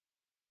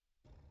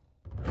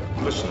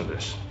listen to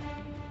this.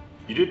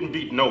 You didn't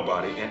beat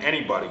nobody, and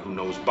anybody who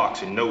knows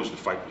boxing knows the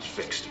fight was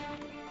fixed.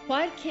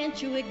 Why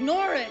can't you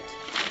ignore it?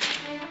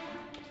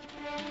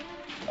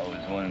 I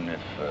was wondering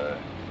if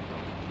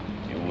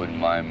you wouldn't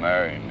mind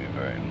marrying me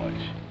very much.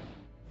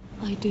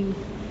 I do.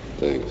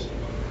 Thanks.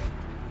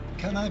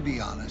 Can I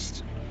be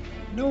honest?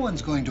 No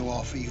one's going to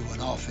offer you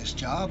an office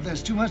job.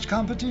 There's too much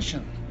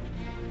competition.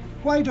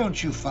 Why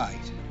don't you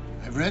fight?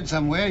 I've read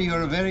somewhere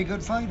you're a very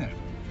good fighter.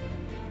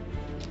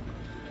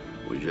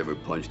 Was you ever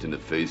punched in the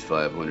face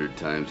 500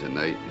 times a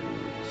night?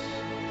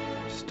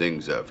 It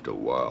stings after a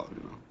while,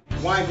 you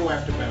know. Why go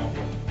after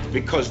Balboa?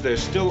 Because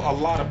there's still a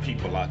lot of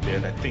people out there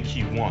that think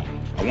he won.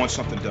 I want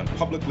something done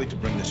publicly to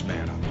bring this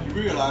man out.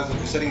 You realize that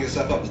you're setting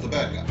yourself up as the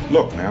bad guy.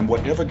 Look, man,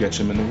 whatever gets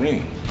him in the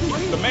ring.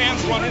 The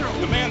man's running,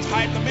 the man's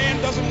hiding, the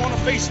man doesn't want to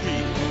face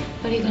me.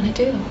 What are you gonna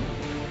do?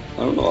 I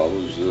don't know, I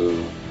was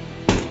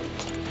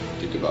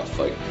thinking about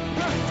fighting.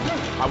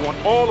 I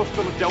want all of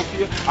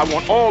Philadelphia, I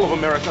want all of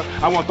America,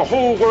 I want the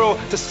whole world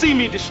to see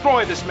me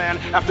destroy this man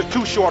after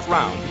 2 short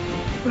rounds.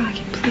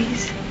 Rocky,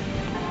 please.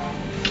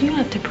 You don't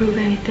have to prove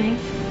anything.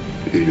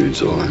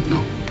 Adrian's all I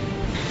know.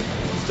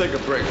 Let's take a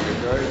break,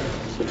 okay?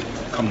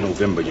 Come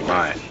November, you're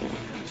mine.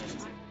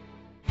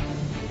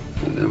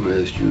 I never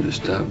asked you to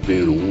stop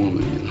being a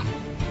woman, you know.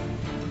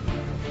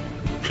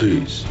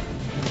 Please,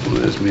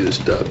 don't ask me to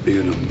stop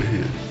being a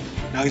man.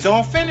 Now he's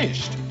all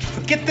finished.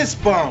 Forget this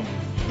bum.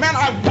 Man,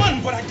 I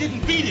won, but I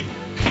didn't beat him.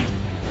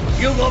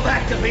 You go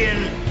back to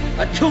being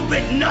a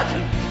two-bit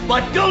nothing,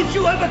 but don't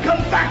you ever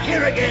come back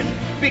here again,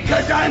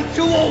 because I'm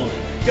too old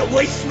to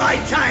waste my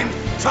time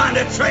trying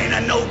to train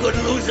a no-good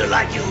loser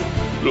like you.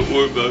 Don't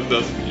worry about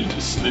nothing. You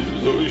just sleep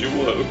as long as you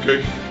want,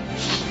 okay?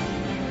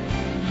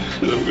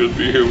 And I'm gonna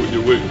be here when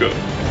you wake up.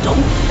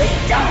 Don't lay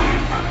down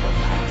in front of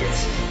him like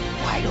this.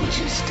 Why don't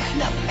you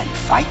stand up and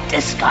fight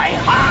this guy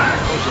hard?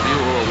 Those of you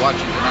who are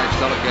watching tonight's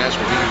telecast,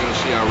 we're either going to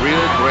see a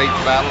real great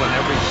battle in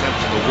every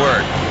sense of the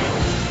word.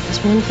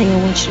 There's one thing I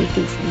want you to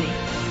do for me.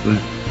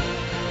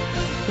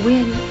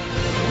 Win.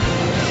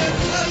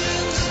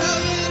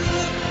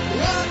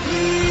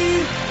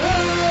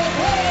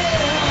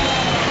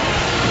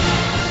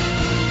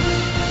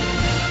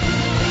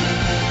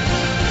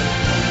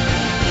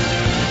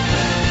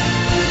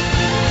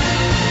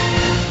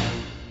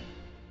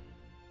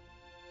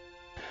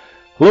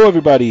 Hello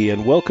everybody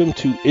and welcome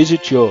to Is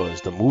It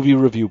Yours, the movie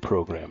review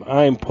program.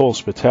 I'm Paul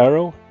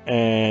Spataro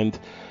and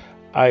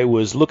I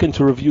was looking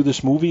to review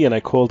this movie and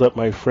I called up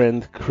my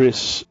friend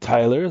Chris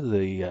Tyler,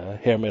 the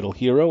hair metal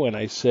hero, and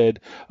I said,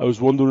 I was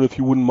wondering if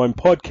you wouldn't mind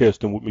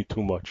podcasting with me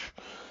too much.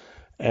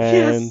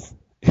 And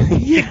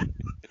yes.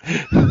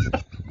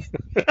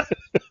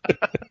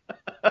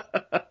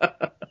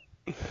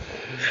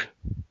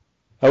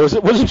 I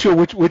wasn't sure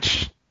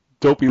which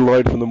dopey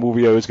line from the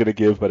movie I was going to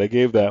give, but I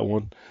gave that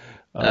one.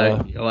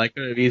 I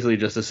could have easily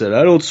just said,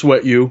 I don't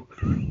sweat you.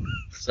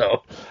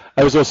 So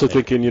I was also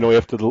thinking,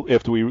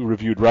 after we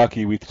reviewed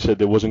Rocky, we said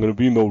there wasn't going to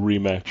be no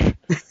rematch.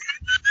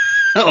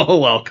 Oh,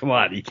 well, come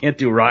on. You can't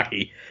do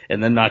Rocky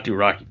and then not do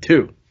Rocky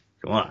 2.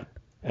 Come on.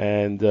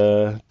 And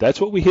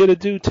that's what we're here to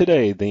do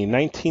today, the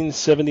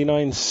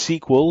 1979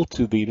 sequel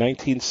to the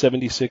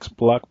 1976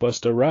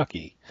 blockbuster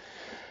Rocky.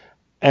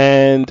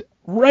 And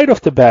right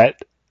off the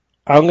bat,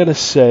 I'm going to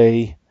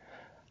say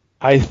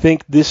I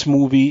think this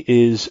movie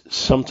is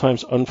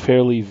sometimes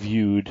unfairly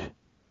viewed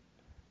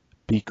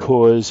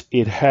because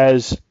it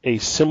has a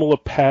similar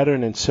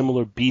pattern and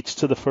similar beats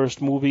to the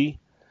first movie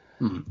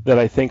that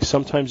I think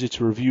sometimes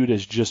it's reviewed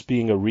as just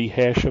being a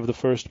rehash of the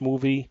first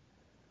movie.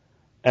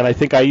 And I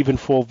think I even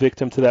fall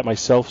victim to that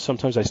myself.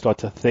 Sometimes I start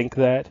to think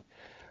that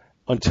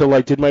until I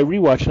did my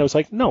rewatch and I was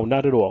like, no,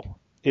 not at all.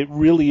 It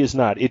really is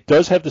not. It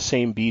does have the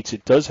same beats.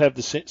 It does have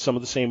some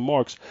of the same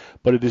marks,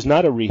 but it is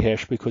not a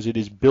rehash because it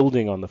is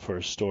building on the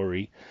first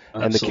story,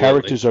 and the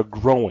characters are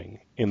growing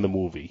in the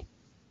movie.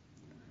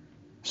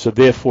 So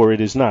therefore,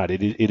 it is not.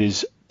 It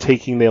is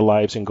taking their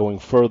lives and going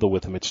further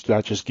with them. It's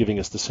not just giving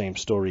us the same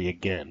story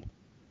again.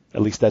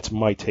 At least that's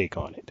my take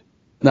on it.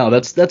 No,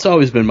 that's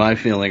always been my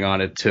feeling on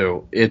it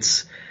too.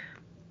 It's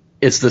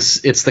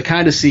the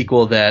kind of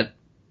sequel that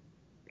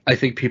I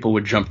think people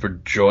would jump for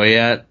joy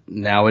at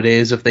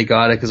nowadays if they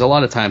got it, because a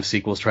lot of times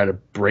sequels try to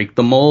break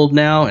the mold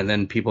now, and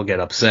then people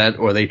get upset,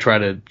 or they try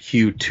to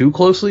hew too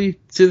closely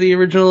to the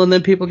original, and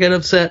then people get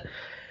upset.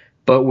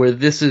 But where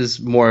this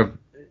is more,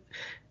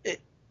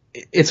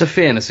 it's a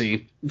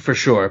fantasy for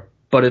sure,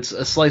 but it's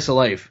a slice of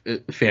life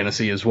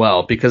fantasy as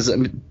well, because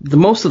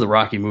most of the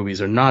Rocky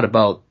movies are not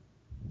about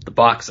the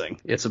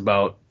boxing; it's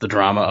about the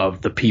drama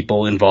of the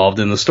people involved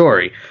in the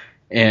story,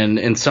 and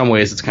in some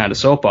ways, it's kind of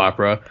soap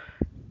opera.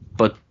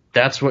 But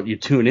that's what you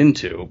tune in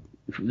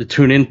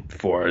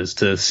for, is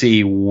to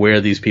see where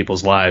these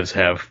people's lives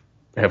have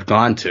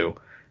gone to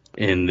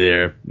in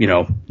their,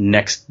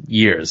 next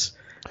years.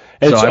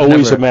 And it's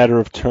always a matter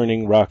of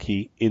turning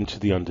Rocky into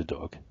the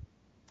underdog.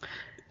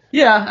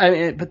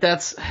 Yeah, but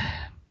that's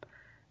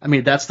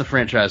the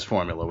franchise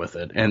formula with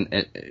it, and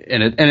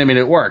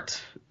it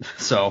worked.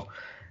 So,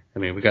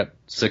 we got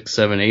 6,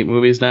 7, 8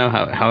 movies now,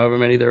 however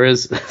many there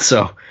is.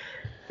 So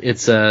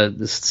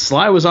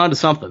Sly was onto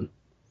something.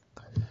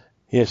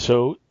 Yeah,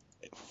 so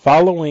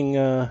following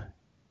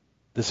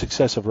the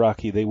success of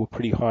Rocky, they were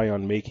pretty high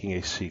on making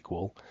a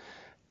sequel.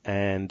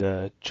 And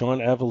John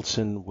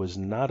Avildsen was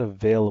not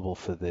available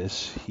for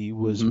this. He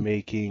was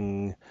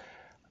making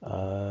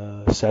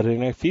Saturday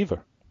Night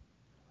Fever.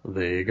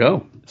 There you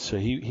go. So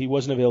he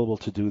wasn't available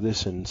to do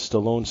this, and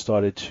Stallone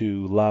started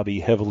to lobby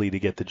heavily to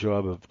get the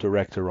job of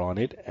director on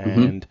it.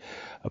 And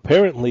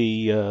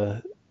apparently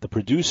the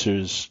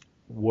producers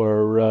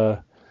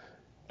were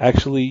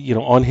actually,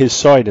 on his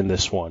side in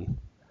this one.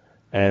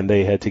 And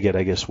they had to get,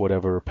 I guess,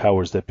 whatever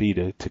powers that be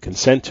to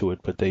consent to it,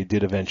 but they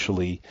did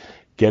eventually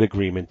get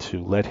agreement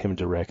to let him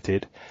direct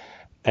it.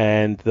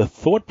 And the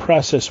thought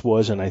process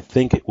was, and I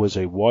think it was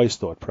a wise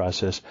thought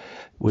process,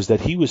 was that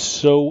he was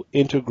so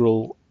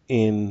integral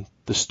in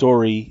the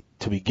story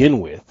to begin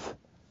with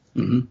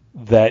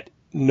that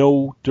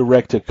no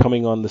director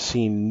coming on the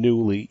scene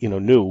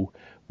new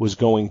was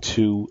going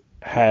to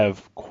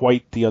have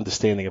quite the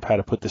understanding of how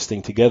to put this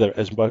thing together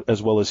as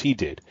well as he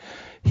did.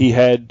 He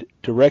had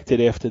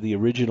directed after the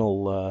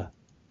original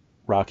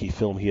Rocky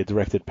film. He had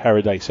directed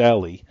Paradise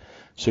Alley,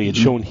 so he had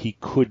shown he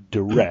could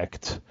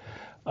direct.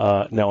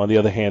 Now, on the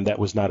other hand, that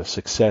was not a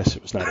success.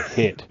 It was not a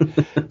hit.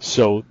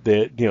 So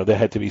there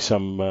had to be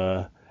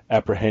some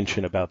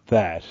apprehension about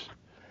that.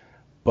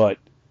 But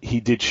he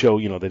did show,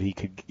 that he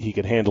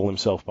could handle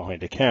himself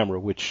behind a camera,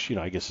 which,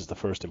 I guess is the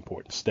first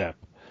important step.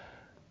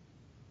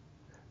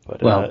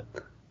 But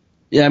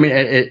yeah, I mean,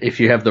 if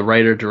you have the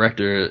writer,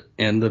 director,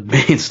 and the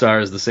main star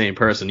is the same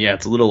person, yeah,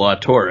 it's a little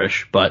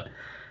auteurish, but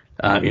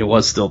it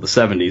was still the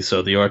 70s,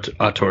 so the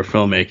auteur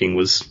filmmaking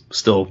was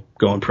still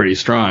going pretty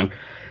strong.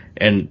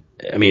 And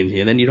I mean,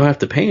 and then you don't have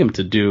to pay him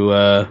to do,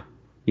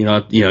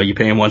 you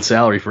pay him one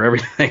salary for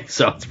everything,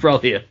 so it's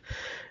probably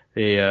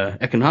a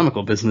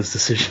economical business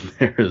decision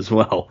there as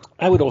well.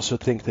 I would also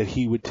think that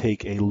he would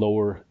take a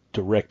lower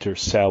director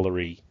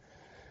salary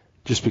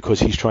just because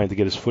he's trying to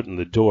get his foot in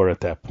the door at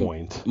that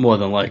point. More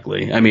than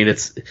likely. I mean,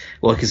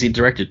 because he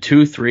directed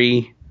 2,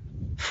 3,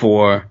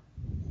 4,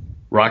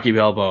 Rocky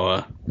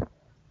Balboa,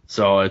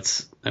 so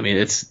it's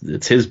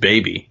his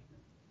baby,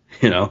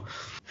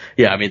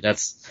 Yeah, I mean,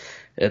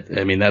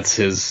 that's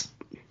his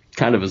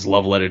kind of his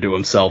love letter to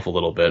himself a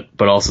little bit,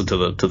 but also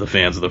to the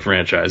fans of the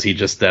franchise.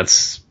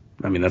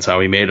 That's how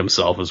he made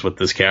himself, is with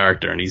this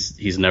character, and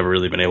he's never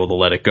really been able to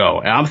let it go.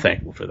 And I'm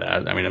thankful for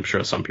that. I mean, I'm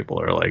sure some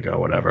people are like, oh,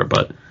 whatever,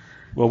 but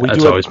well, we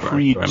do have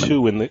Creed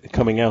 2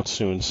 coming out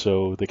soon,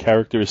 so the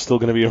character is still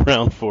going to be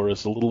around for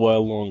us a little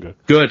while longer.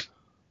 Good.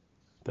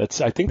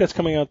 I think that's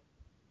coming out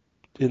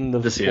in the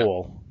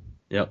fall.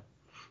 Year. Yep.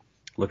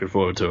 Looking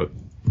forward to it.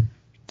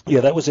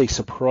 Yeah, that was a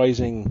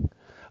surprisingly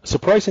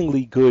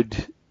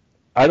good.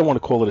 I don't want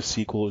to call it a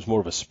sequel. It was more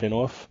of a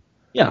spin-off.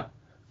 Yeah.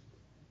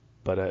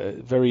 But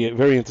very,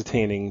 very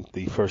entertaining,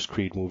 the first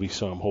Creed movie,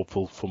 so I'm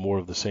hopeful for more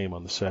of the same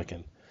on the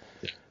second.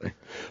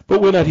 But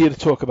we're not here to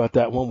talk about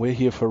that one. We're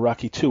here for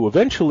Rocky 2.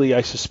 Eventually,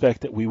 I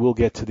suspect that we will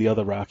get to the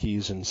other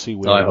Rockies and see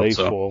where they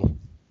fall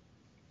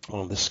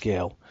on the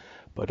scale.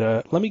 But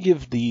let me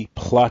give the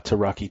plot to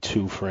Rocky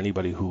 2 for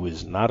anybody who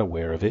is not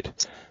aware of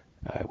it,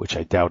 which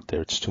I doubt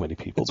there's too many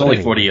people. It's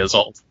only 40 years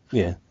old.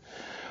 Yeah.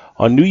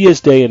 On New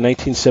Year's Day in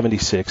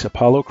 1976,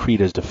 Apollo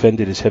Creed has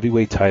defended his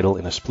heavyweight title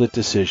in a split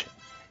decision.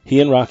 He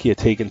and Rocky are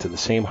taken to the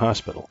same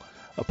hospital.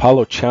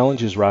 Apollo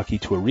challenges Rocky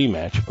to a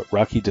rematch, but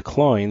Rocky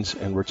declines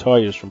and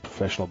retires from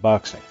professional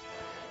boxing.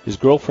 His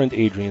girlfriend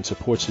Adrian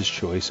supports his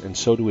choice, and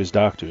so do his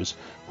doctors,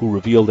 who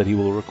reveal that he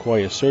will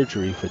require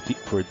surgery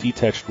for a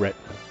detached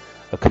retina,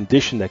 a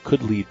condition that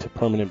could lead to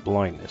permanent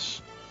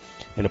blindness.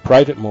 In a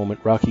private moment,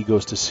 Rocky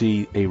goes to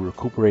see a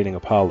recuperating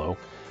Apollo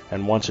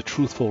and wants a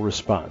truthful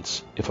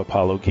response if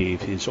Apollo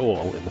gave his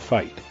all in the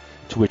fight,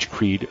 to which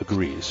Creed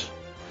agrees.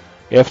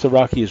 After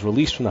Rocky is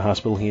released from the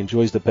hospital, he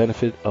enjoys the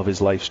benefit of his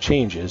life's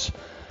changes.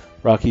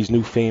 Rocky's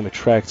new fame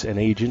attracts an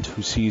agent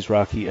who sees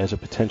Rocky as a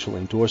potential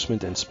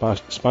endorsement and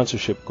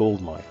sponsorship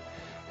goldmine,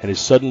 and his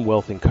sudden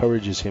wealth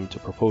encourages him to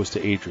propose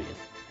to Adrian.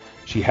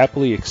 She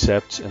happily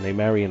accepts, and they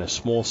marry in a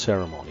small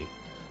ceremony.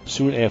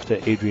 Soon after,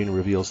 Adrian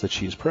reveals that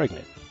she is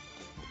pregnant.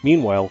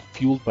 Meanwhile,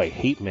 fueled by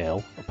hate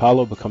mail,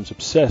 Apollo becomes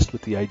obsessed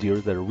with the idea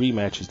that a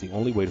rematch is the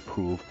only way to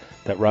prove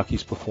that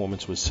Rocky's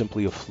performance was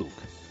simply a fluke.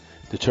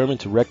 Determined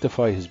to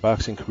rectify his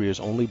boxing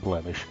career's only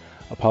blemish,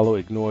 Apollo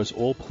ignores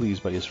all pleas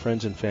by his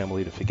friends and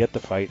family to forget the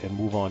fight and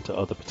move on to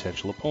other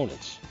potential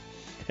opponents,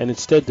 and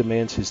instead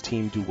demands his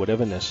team do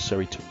whatever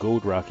necessary to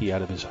goad Rocky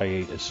out of his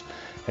hiatus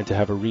and to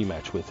have a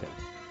rematch with him.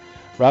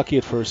 Rocky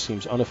at first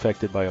seems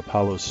unaffected by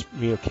Apollo's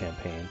smear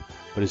campaign,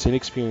 but his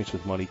inexperience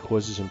with money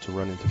causes him to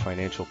run into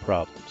financial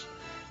problems.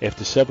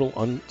 After several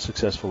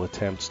unsuccessful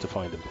attempts to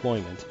find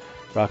employment,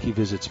 Rocky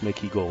visits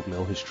Mickey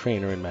Goldmill, his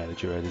trainer and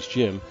manager, at his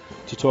gym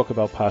to talk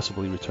about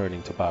possibly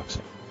returning to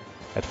boxing.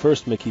 At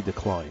first, Mickey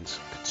declines,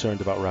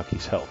 concerned about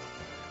Rocky's health,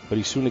 but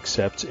he soon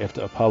accepts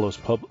after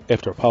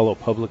Apollo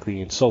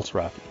publicly insults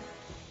Rocky.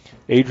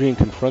 Adrian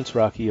confronts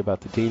Rocky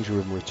about the danger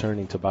of him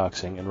returning to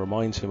boxing and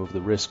reminds him of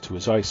the risk to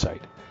his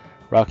eyesight.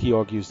 Rocky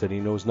argues that he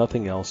knows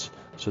nothing else,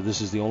 so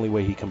this is the only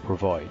way he can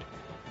provide.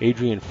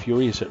 Adrian,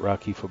 furious at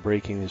Rocky for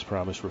breaking his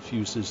promise,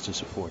 refuses to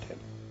support him.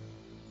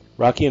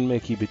 Rocky and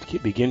Mickey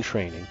begin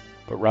training,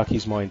 but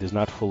Rocky's mind is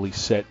not fully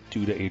set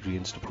due to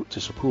Adrian's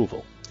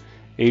disapproval.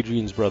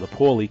 Adrian's brother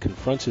Paulie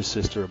confronts his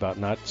sister about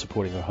not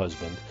supporting her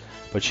husband,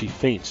 but she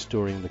faints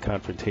during the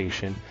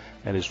confrontation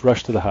and is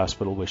rushed to the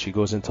hospital where she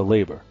goes into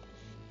labor.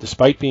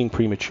 Despite being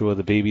premature,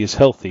 the baby is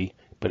healthy,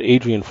 but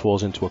Adrian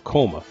falls into a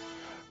coma.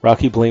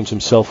 Rocky blames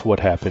himself for what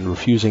happened,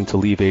 refusing to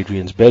leave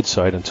Adrian's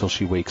bedside until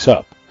she wakes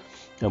up,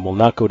 and will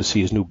not go to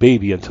see his new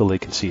baby until they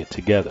can see it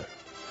together.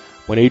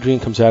 When Adrian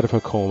comes out of her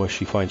coma,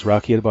 she finds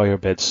Rocky by her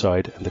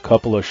bedside, and the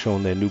couple are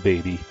shown their new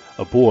baby,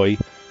 a boy,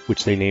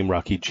 which they name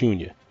Rocky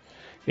Jr.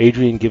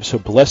 Adrian gives her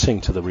blessing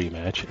to the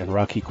rematch, and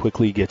Rocky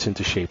quickly gets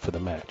into shape for the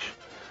match.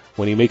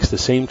 When he makes the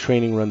same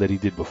training run that he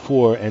did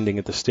before, ending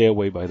at the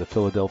stairway by the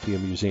Philadelphia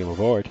Museum of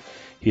Art,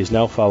 he is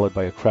now followed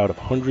by a crowd of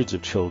hundreds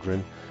of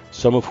children,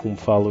 some of whom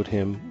followed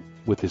him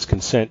with his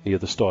consent near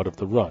the start of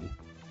the run.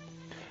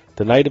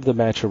 The night of the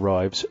match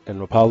arrives,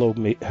 and Apollo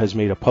has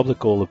made a public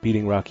goal of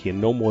beating Rocky in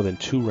no more than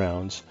 2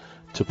 rounds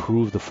to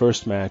prove the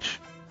first match,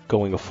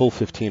 going a full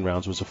 15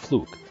 rounds, was a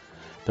fluke.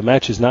 The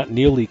match is not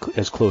nearly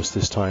as close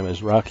this time,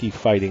 as Rocky,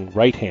 fighting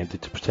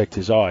right-handed to protect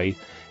his eye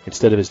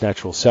instead of his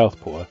natural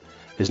southpaw,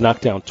 is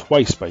knocked down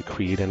twice by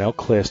Creed and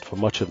outclassed for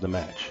much of the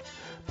match.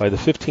 By the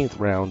 15th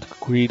round,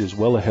 Creed is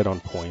well ahead on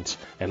points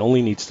and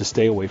only needs to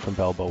stay away from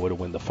Balboa to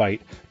win the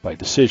fight by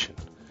decision.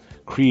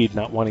 Creed,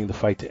 not wanting the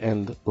fight to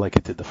end like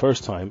it did the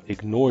first time,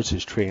 ignores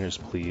his trainer's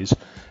pleas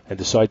and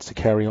decides to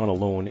carry on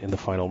alone in the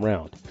final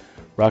round.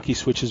 Rocky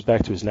switches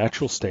back to his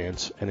natural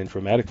stance, and in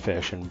dramatic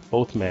fashion,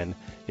 both men,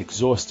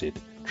 exhausted,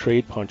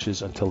 trade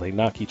punches until they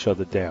knock each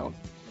other down.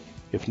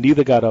 If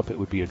neither got up, it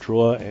would be a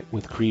draw,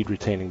 with Creed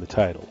retaining the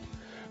title.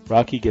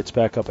 Rocky gets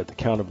back up at the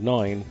count of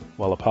 9,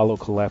 while Apollo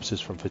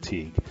collapses from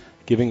fatigue,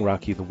 giving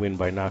Rocky the win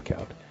by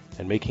knockout,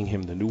 and making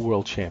him the new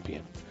world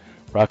champion.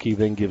 Rocky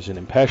then gives an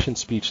impassioned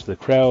speech to the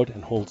crowd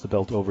and holds the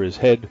belt over his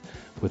head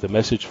with a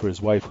message for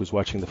his wife who's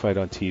watching the fight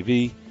on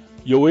TV.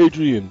 "Yo,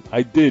 Adrian,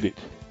 I did it."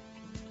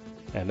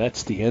 And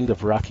that's the end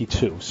of Rocky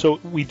 2. So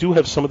we do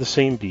have some of the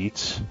same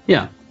beats.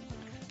 Yeah.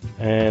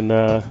 And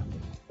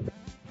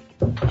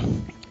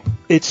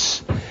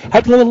it's...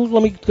 Let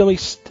me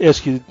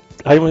ask you,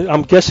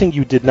 I'm guessing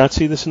you did not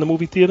see this in the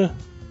movie theater?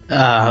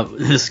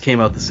 This came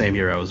out the same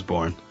year I was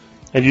born.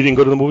 And you didn't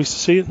go to the movies to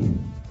see it?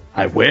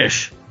 I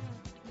wish.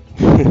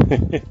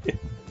 I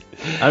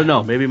don't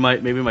know. Maybe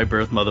my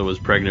birth mother was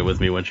pregnant with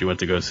me when she went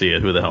to go see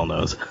it. Who the hell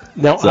knows?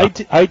 Now, so.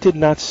 I did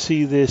not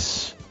see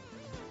this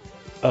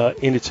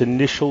in its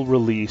initial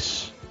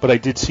release, but I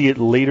did see it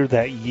later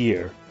that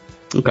year.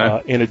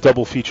 Okay. In a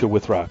double feature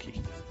with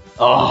Rocky.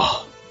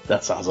 Oh,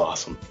 that sounds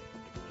awesome.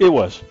 It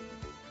was.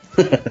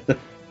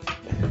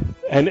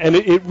 and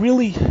it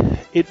really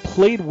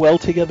played well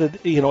together.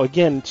 You know,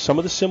 again, some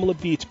of the similar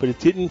beats, but it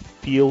didn't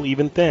feel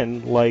even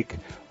then like,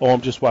 oh,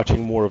 I'm just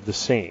watching more of the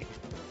same.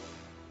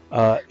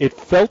 It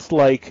felt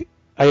like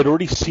I had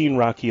already seen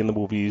Rocky in the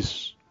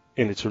movies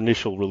in its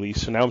initial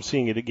release, and now I'm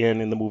seeing it again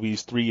in the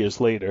movies 3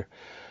 years later.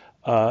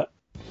 And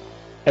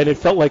it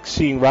felt like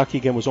seeing Rocky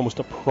again was almost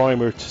a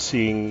primer to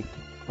seeing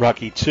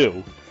Rocky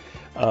 2.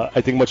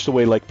 I think much the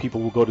way like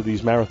people will go to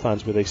these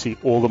marathons where they see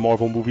all the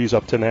Marvel movies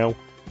up to now,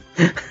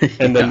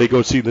 and then they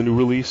go see the new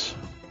release.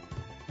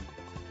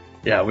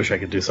 Yeah, I wish I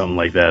could do something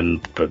like that,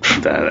 but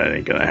that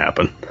ain't gonna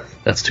happen.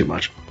 That's too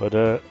much. But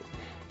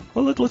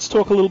well, let's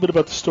talk a little bit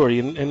about the story.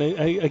 And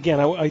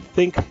I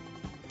think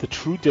the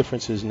true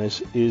difference in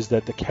this is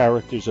that the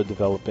characters are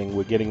developing.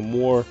 We're getting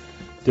more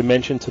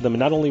dimension to them, and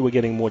not only we're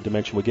getting more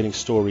dimension, we're getting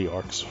story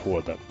arcs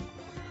for them.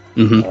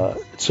 Mm-hmm.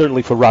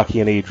 Certainly for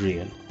Rocky and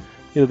Adrian.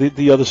 You know,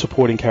 the other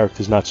supporting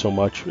characters not so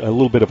much. A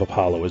little bit of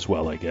Apollo as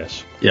well, I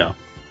guess. Yeah.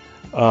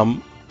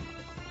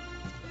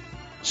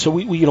 So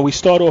we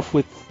start off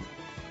with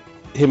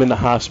him in the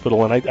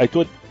hospital, and I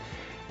thought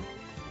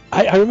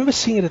I remember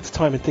seeing it at the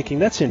time and thinking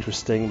that's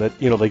interesting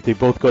that like they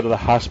both go to the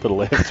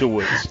hospital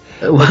afterwards.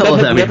 Well,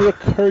 that had never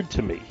occurred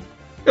to me.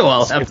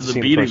 Well, after the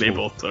beating they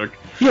both took.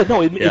 Yeah,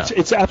 no,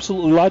 it's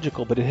absolutely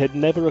logical, but it had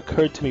never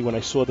occurred to me when I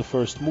saw the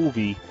first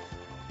movie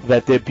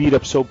that they're beat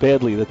up so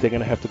badly that they're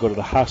going to have to go to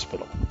the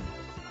hospital.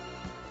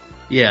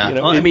 Yeah,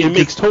 it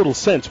makes total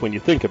sense when you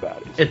think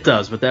about it. It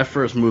does, but that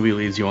first movie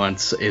leaves you on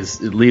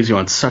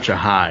such a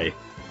high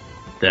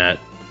that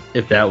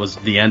if that was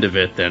the end of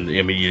it, then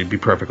you'd be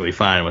perfectly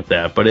fine with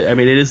that. But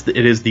it is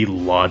the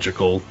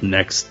logical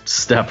next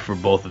step for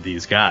both of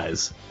these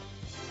guys.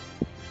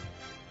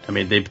 I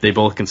mean, they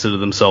both consider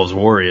themselves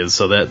warriors,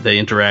 so that the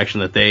interaction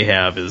that they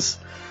have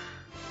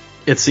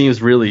it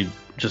seems really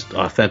just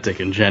authentic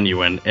and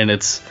genuine, and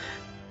it's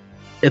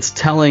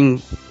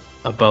telling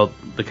about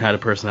the kind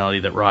of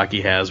personality that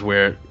Rocky has,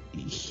 where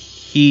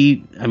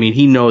he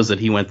knows that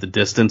he went the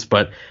distance,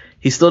 but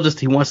he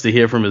wants to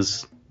hear from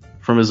his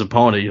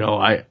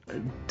opponent.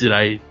 Did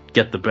I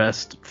get the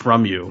best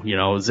from you?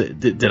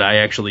 Did I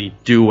actually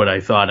do what I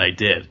thought I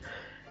did?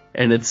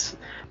 And it's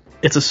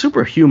a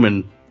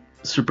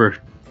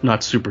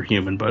not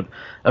superhuman, but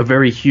a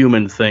very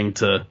human thing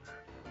to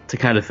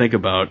kind of think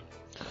about,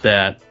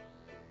 that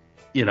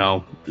you know,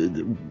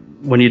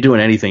 when you're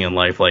doing anything in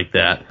life like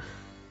that,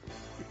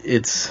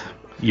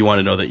 you want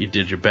to know that you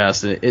did your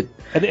best. And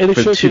it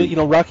shows you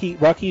know,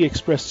 Rocky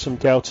expressed some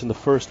doubts in the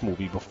first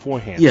movie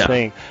beforehand,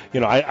 saying, you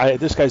know, I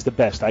this guy's the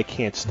best. I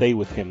can't stay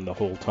with him the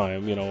whole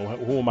time. You know,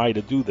 who am I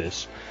to do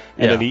this?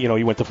 And then he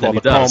went to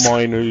Father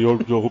Carmine. I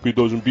hope he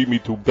doesn't beat me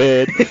too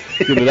bad.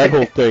 You know, that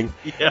whole thing.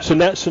 Yeah. So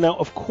now,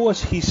 of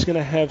course, he's going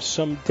to have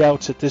some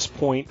doubts at this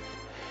point.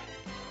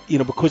 You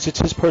know, because it's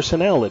his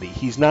personality.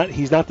 He's not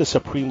the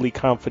supremely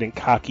confident,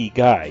 cocky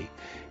guy.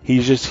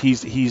 He's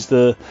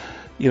the,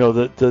 you know,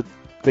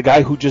 the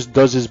guy who just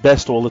does his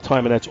best all the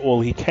time, and that's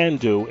all he can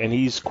do. And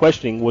he's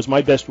questioning, was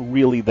my best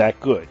really that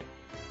good?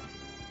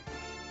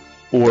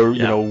 Or,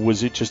 you know,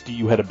 was it just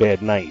you had a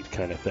bad night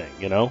kind of thing,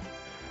 you know?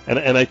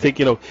 And I think,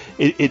 you know,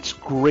 it's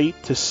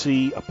great to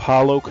see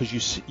Apollo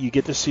because you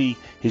get to see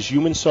his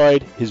human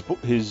side, his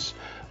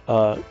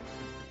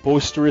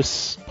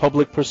boisterous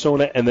public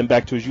persona, and then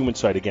back to his human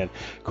side again.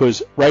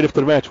 Because right after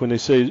the match, when they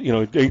say, you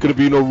know, ain't going to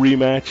be no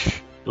rematch.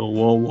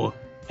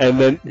 And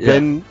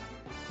then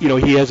you know,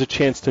 he has a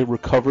chance to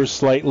recover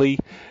slightly,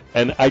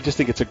 and I just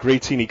think it's a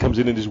great scene. He comes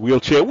in his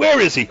wheelchair. Where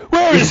is he?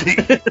 Where is he?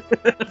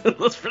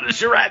 Let's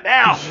finish it right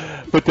now.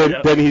 But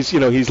then he's, you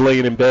know, he's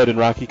laying in bed, and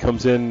Rocky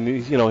comes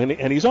in, you know,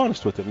 and he's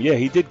honest with him. Yeah,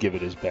 he did give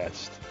it his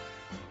best.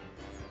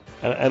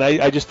 And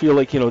I just feel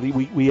like, you know,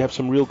 we have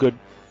some real good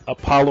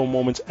Apollo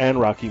moments and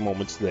Rocky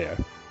moments there.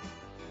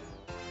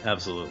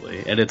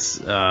 Absolutely, and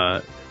it's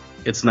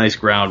nice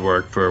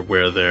groundwork for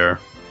where their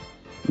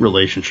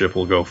relationship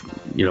will go,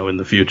 you know, in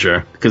the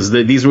future, because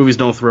these movies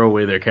don't throw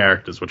away their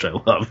characters, which I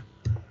love.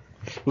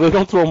 Well, they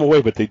don't throw them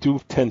away, but they do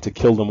tend to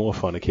kill them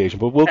off on occasion.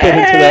 But we'll get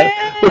into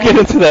that. We'll get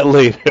into that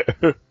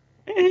later.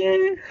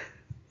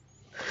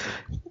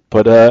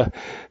 But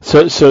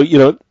so you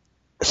know,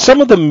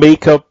 some of the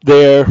makeup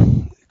there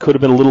could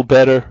have been a little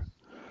better,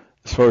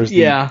 as far as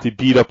the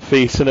beat up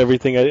face and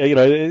everything. You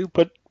know,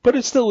 but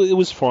it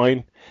was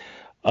fine.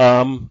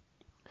 I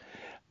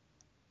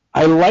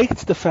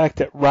liked the fact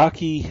that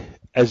Rocky,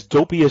 as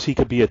dopey as he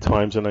could be at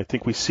times, and I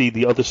think we see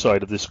the other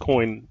side of this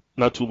coin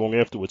not too long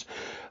afterwards,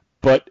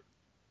 but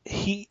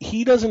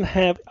he doesn't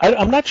have...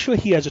 I'm not sure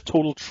he has a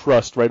total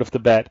trust right off the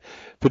bat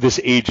for this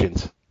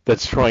agent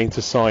that's trying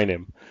to sign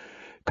him.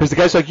 Because the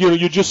guy's like,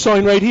 you just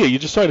sign right here. You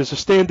just sign. It's a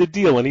standard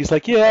deal. And he's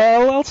like,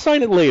 yeah, I'll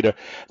sign it later.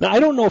 Now, I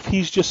don't know if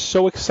he's just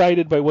so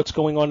excited by what's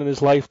going on in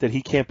his life that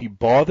he can't be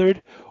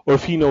bothered, or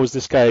if he knows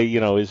this guy, you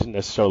know, isn't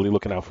necessarily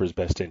looking out for his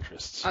best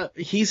interests.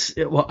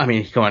 Well, I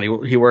mean, come on.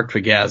 He worked for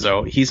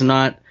Gazzo. He's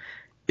not...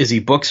 Is he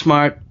book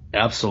smart?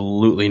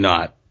 Absolutely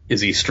not.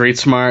 Is he street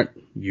smart?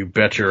 You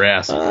bet your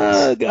ass.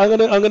 I'm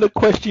gonna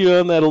question you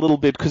on that a little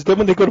bit, because then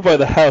when they go to buy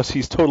the house,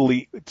 he's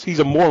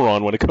a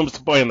moron when it comes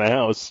to buying the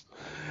house.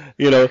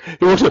 You know,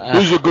 this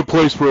is a good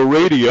place for a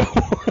radio.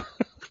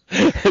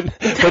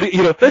 But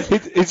you know,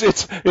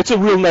 it's a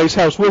real nice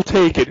house. We'll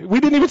take it.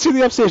 We didn't even see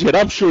the upstairs yet.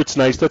 I'm sure it's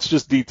nice. That's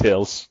just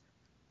details.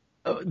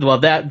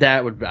 Well,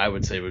 I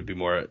would say would be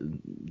more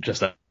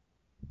just out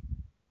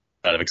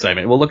of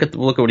excitement. Well, look at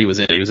what he was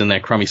in. He was in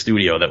that crummy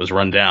studio that was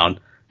run down.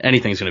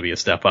 Anything's going to be a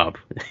step up,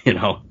 you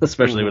know.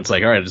 Especially when it's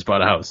like, all right, I just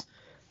bought a house.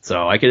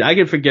 So I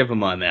could forgive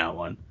him on that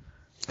one.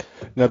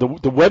 Now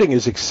the wedding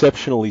is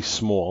exceptionally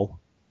small.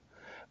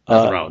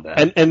 Nothing wrong with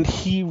that. And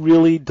he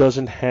really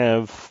doesn't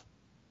have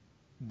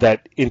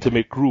that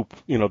intimate group,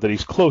 you know, that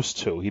he's close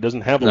to. He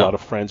doesn't have a lot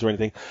of friends or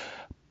anything.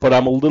 But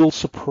I'm a little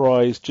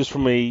surprised, just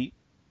from a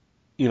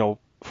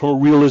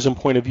realism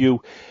point of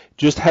view,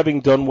 just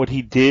having done what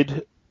he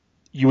did,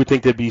 you would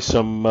think there'd be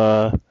some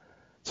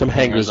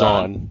hangers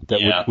on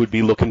that would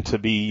be looking to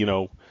be, you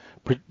know,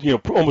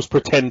 almost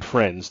pretend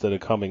friends that are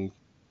coming.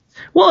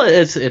 Well,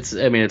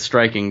 it's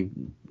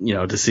striking, you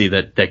know, to see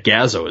that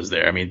Gazzo is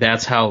there. I mean,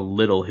 that's how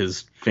little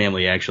his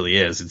family actually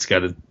is. It's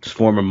got a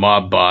former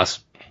mob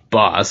boss,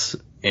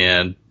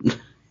 and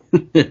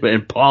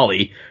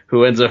Paulie,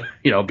 who ends up,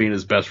 you know, being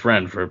his best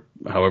friend for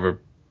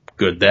however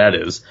good that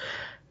is.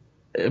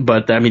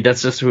 But I mean,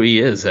 that's just who he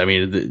is. I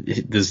mean,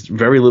 there's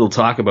very little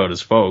talk about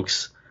his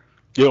folks.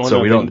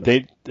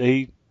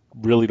 They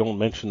really don't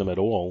mention them at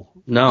all.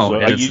 No,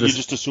 so you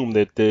just assume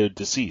that they're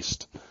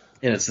deceased.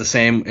 And it's the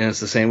same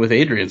with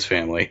Adrian's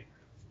family.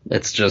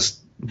 It's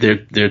just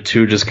they're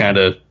two just kind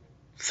of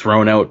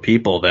thrown out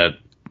people that,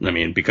 I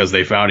mean, because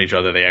they found each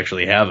other, they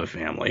actually have a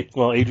family.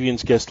 Well,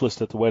 Adrian's guest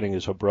list at the wedding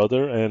is her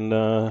brother and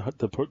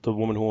the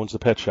woman who owns the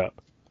pet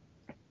shop.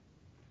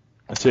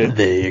 That's it.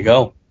 There you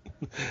go.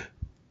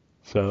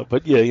 So,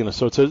 but yeah, you know,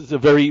 so it's a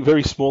very,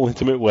 very small,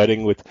 intimate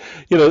wedding with,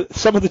 you know,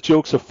 some of the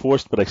jokes are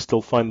forced, but I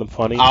still find them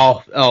funny.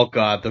 Oh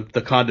God,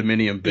 the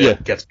condominium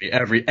bit gets me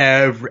every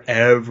time.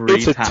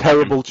 It's a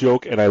terrible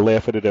joke, and I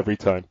laugh at it every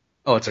time.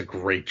 Oh, it's a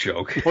great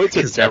joke. Oh, it's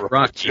a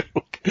terrible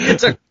joke.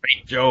 It's a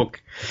great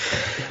joke.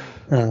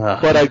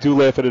 But I do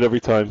laugh at it every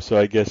time, so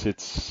I guess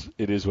it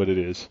is what it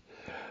is.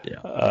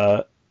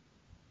 Yeah.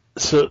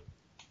 So,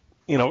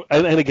 you know,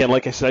 and again,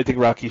 like I said, I think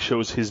Rocky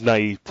shows his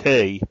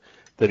naivete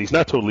that he's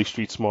not totally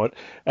street smart,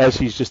 as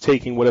he's just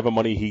taking whatever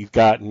money he's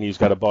got, and he's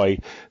got to buy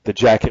the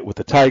jacket with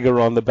the tiger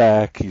on the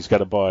back. He's got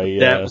to buy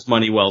that was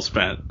money well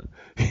spent.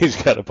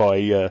 He's got to buy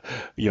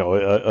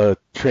a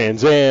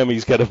Trans Am.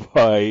 He's got to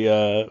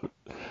buy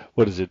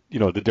what is it?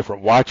 The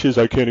different watches.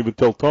 I can't even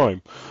tell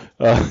time.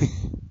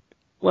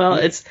 Well,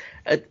 it's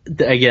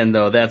again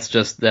though.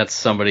 That's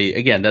somebody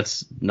again.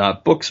 That's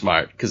not book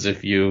smart, because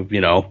if you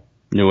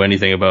knew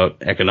anything about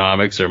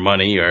economics or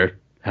money or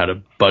how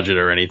to budget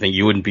or anything,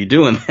 you wouldn't be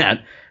doing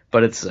that.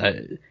 But it's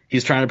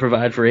he's trying to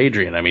provide for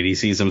Adrian. I mean, he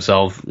sees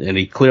himself, and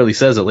he clearly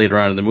says it later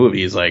on in the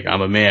movie. He's like,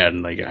 I'm a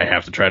man, like I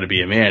have to try to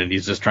be a man, and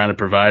he's just trying to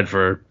provide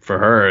for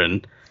her.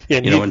 And he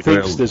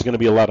thinks there's going to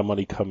be a lot of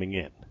money coming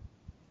in.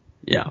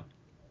 Yeah,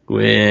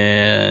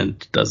 when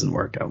it doesn't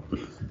work out.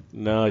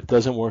 No, it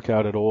doesn't work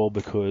out at all,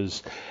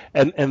 because,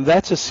 and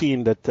that's a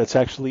scene that's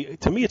actually,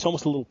 to me, it's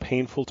almost a little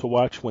painful to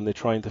watch when they're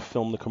trying to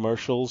film the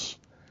commercials.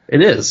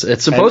 It is.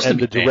 It's supposed to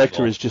be. And the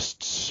director is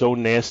just so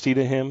nasty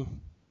to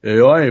him. Hey,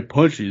 I ain't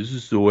punchy. This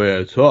is the way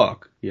I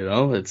talk.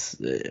 It's.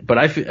 But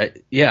I feel.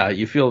 Yeah,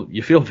 you feel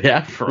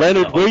bad for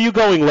Leonard. him. Where are you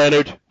going,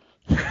 Leonard?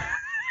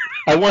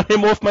 I want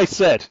him off my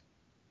set.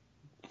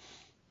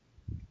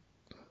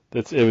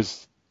 That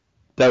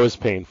was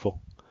painful.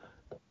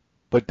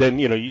 But then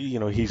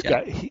he's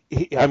got. He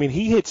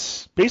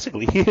hits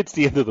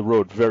the end of the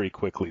road very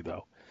quickly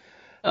though.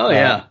 Oh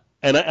yeah.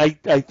 And I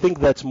think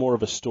that's more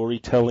of a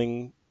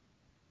storytelling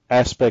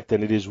aspect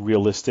than it is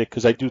realistic,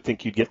 because I do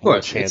think you'd get more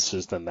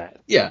chances than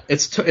that. Yeah,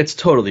 it's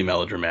totally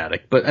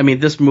melodramatic, but I mean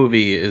this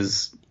movie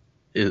it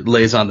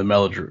lays on the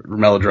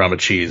melodrama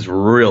cheese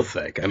real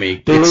thick. I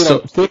mean they lay it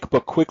on thick,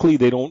 but quickly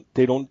they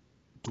don't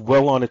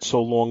dwell on it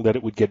so long that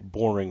it would get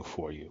boring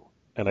for you,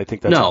 and I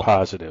think that's a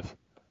positive.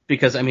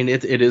 Because I mean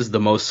it is the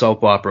most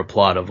soap opera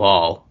plot of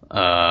all.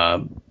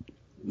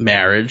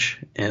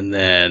 Marriage, and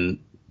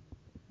then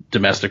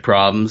domestic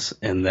problems,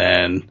 and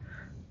then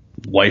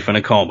wife in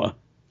a coma.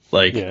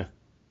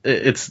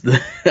 It's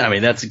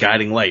that's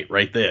guiding light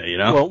right there,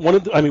 Well, one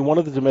of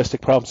the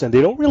domestic problems, and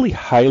they don't really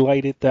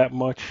highlight it that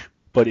much,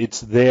 but it's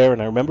there.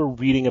 And I remember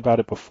reading about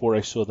it before I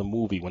saw the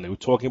movie when they were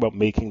talking about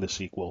making the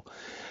sequel.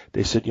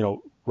 They said,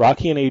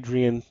 Rocky and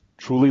Adrian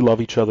truly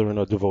love each other and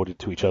are devoted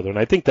to each other, and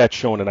I think that's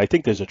shown. And I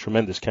think there's a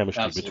tremendous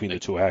chemistry between the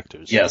two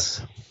actors.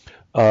 Yes.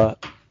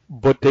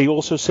 But they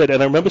also said,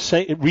 and I remember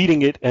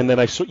reading it, and then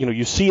I saw,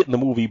 you see it in the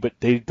movie, but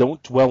they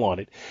don't dwell on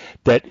it,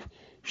 that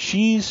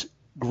she's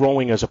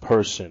growing as a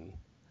person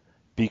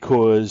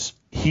because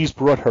he's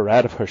brought her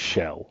out of her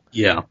shell.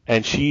 Yeah.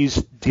 And she's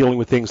dealing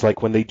with things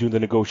like when they do the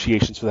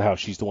negotiations for the house,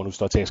 she's the one who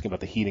starts asking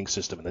about the heating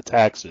system and the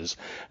taxes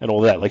and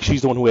all that. Like,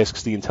 she's the one who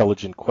asks the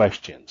intelligent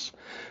questions.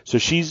 So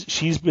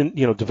she's been,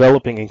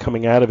 developing and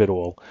coming out of it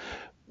all,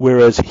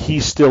 whereas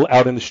he's still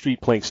out in the street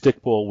playing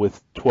stickball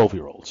with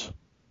 12-year-olds.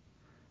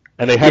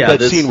 And they have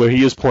that scene where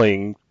he is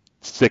playing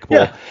stickball.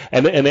 Yeah.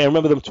 And I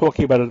remember them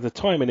talking about it at the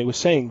time, and they were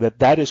saying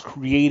that is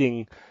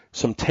creating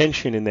some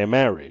tension in their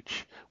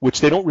marriage, which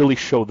they don't really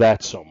show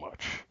that so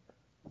much,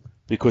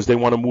 because they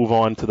want to move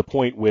on to the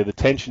point where the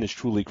tension is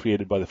truly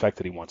created by the fact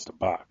that he wants to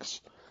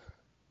box.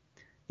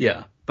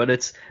 Yeah,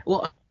 but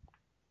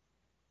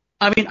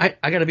I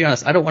got to be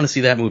honest, I don't want to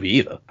see that movie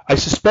either. I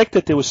suspect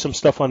that there was some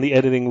stuff on the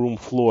editing room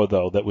floor,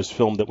 though, that was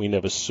filmed that we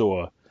never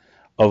saw,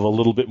 of a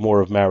little bit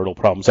more of marital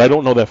problems. I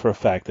don't know that for a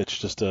fact. That's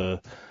just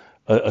a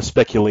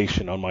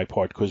speculation on my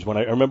part, because when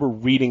I remember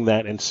reading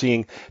that and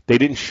seeing they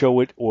didn't show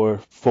it or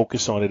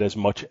focus on it as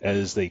much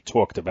as they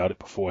talked about it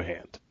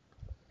beforehand.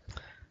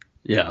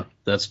 Yeah,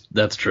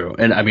 that's true.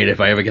 And I mean, if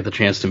I ever get the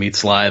chance to meet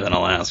Sly, then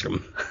I'll ask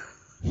him.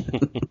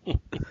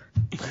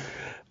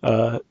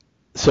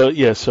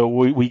 So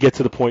we get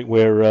to the point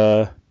where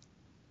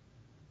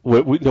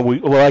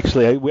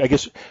I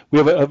guess we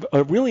have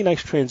a really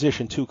nice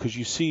transition too, because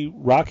you see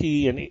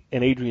Rocky and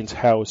Adrian's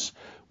house,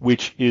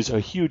 which is a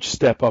huge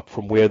step up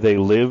from where they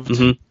lived.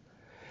 Mm-hmm.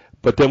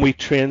 But then we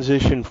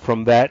transition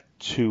from that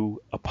to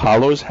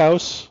Apollo's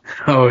house.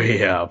 Oh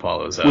yeah,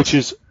 Apollo's house, which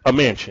is a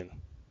mansion.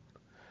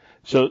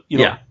 So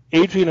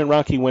Adrian and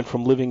Rocky went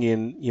from living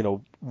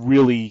in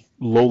really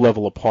low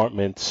level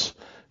apartments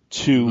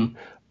to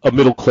a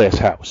middle class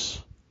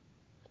house,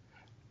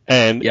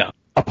 and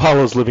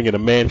Apollo's living in a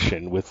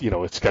mansion with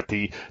it's got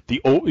the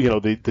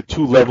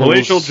two levels,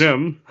 palatial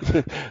gym,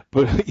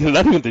 but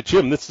not even the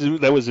gym.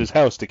 That was his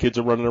house. The kids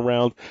are running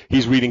around.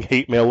 He's reading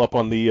hate mail up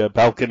on the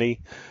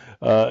balcony.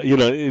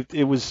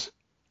 It was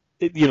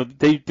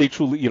they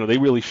truly they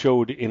really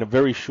showed in a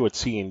very short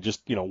scene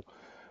just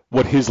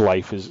what his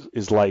life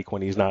is like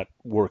when he's not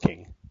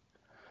working,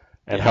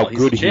 and how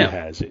good he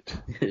has it.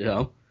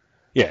 Yeah,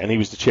 and he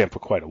was the champ for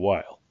quite a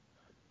while.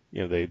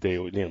 They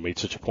made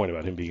such a point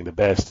about him being the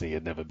best. He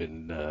had never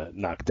been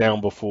knocked down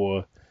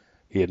before.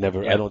 He had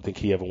never. I don't think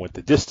he ever went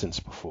the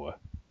distance before.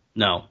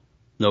 No,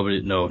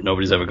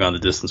 nobody's ever gone the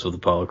distance with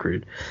Apollo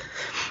Creed.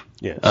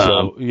 Yeah.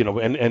 So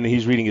and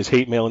he's reading his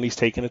hate mail and he's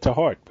taking it to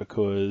heart,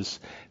 because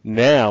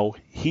now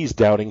he's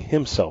doubting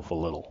himself a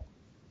little.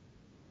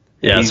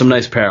 Yeah, some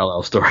nice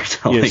parallel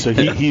storytelling. Yeah, so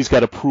he's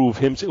got to prove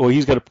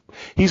he's got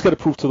to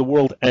prove to the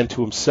world and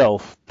to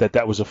himself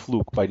that was a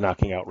fluke by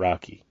knocking out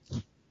Rocky.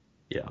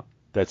 Yeah.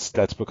 That's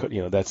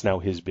because that's now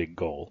his big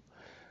goal.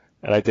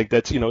 And I think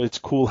that's it's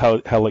cool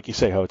how like you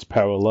say how it's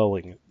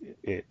paralleling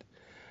it.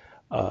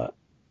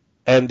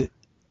 And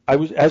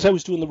as I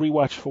was doing the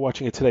rewatch for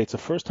watching it today, it's the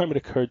first time it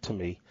occurred to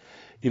me.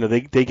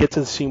 They get to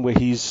the scene where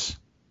he's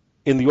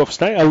in the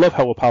office. I love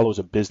how Apollo's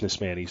a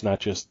businessman. He's not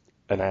just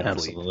an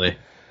athlete. Absolutely.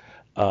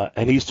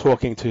 And he's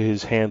talking to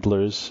his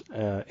handlers,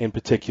 in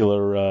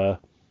particular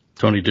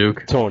Tony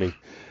Duke. Tony.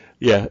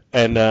 Yeah,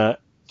 and they're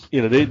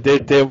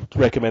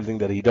recommending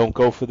that he don't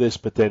go for this,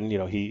 but then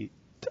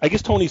I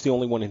guess Tony's the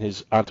only one in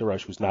his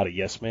entourage who's not a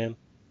yes man.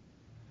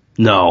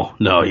 No,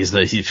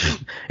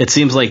 it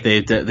seems like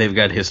they've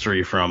got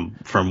history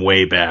from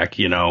way back,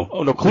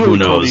 Oh no, clearly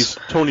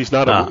Tony's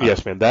not a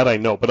yes man. That I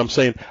know, but I'm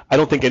saying I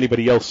don't think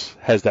anybody else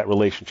has that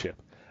relationship.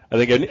 I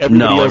think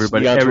everybody else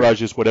in the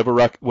entourage is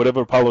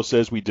whatever Apollo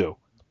says we do.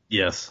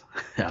 Yes,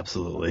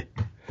 absolutely.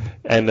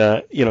 And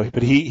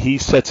but he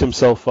sets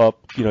himself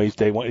up.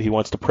 He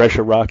wants to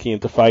pressure Rocky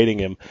into fighting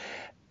him,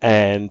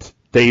 and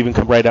they even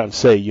come right out and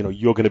say,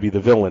 you're going to be the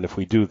villain if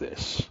we do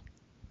this.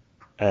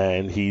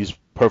 And he's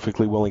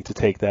perfectly willing to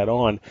take that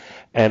on.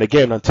 And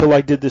again, until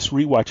I did this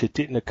rewatch, it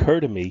didn't occur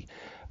to me,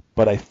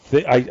 but I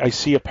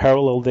see a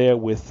parallel there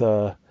with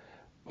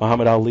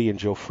Muhammad Ali and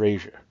Joe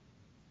Frazier.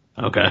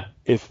 Okay.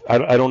 If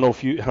I don't know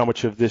how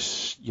much of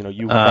this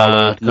you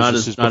followed, not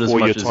this is not before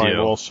as much your as time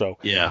you. also.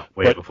 Yeah,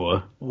 way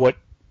before. What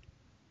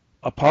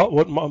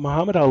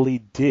Muhammad Ali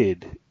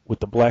did with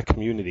the black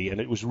community,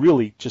 and it was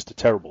really just a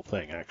terrible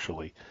thing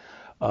actually,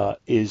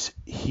 is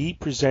he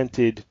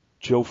presented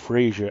Joe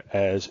Frazier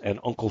as an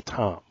Uncle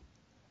Tom.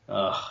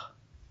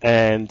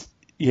 And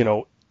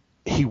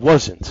he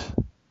wasn't.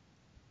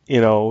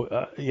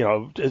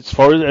 As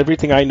far as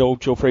everything I know,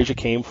 Joe Frazier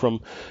came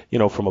from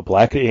a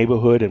black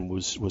neighborhood and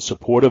was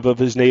supportive of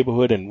his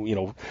neighborhood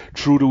and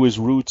true to his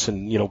roots.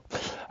 And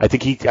I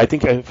think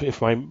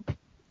if my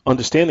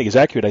understanding is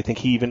accurate, I think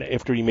he, even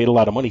after he made a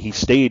lot of money, he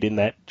stayed in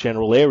that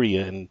general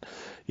area and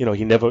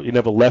he never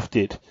left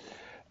it.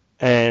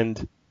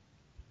 And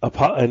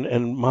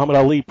Muhammad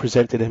Ali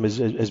presented him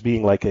as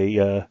being like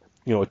a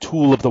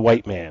tool of the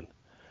white man.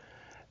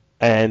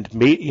 And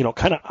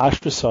kind of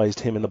ostracized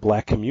him in the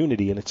black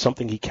community, and it's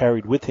something he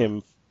carried with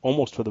him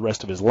almost for the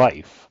rest of his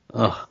life.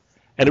 Ugh.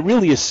 And it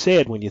really is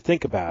sad when you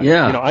think about it.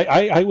 Yeah.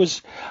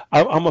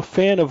 I'm a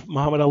fan of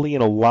Muhammad Ali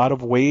in a lot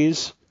of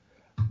ways,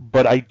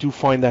 but I do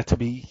find that to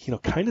be,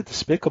 kind of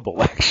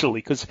despicable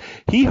actually, because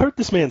he hurt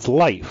this man's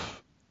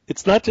life.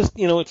 It's not just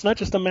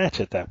a match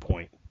at that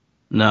point.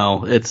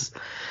 No, it's.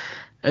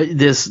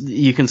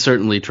 You can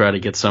certainly try to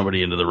get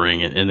somebody into the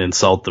ring and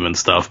insult them and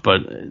stuff,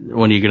 but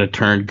when you're going to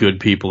turn good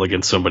people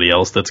against somebody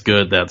else that's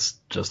good, that's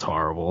just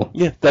horrible.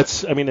 Yeah,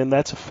 that's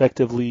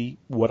effectively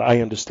what I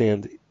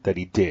understand that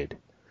he did.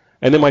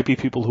 And there might be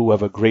people who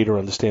have a greater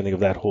understanding of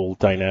that whole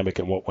dynamic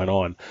and what went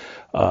on.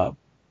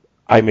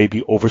 I may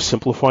be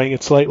oversimplifying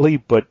it slightly,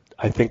 but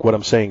I think what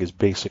I'm saying is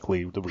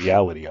basically the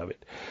reality of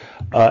it.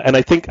 And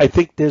I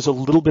think there's a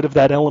little bit of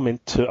that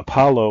element to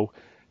Apollo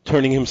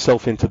turning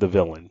himself into the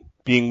villain.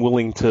 Being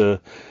willing to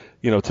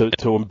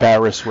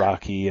embarrass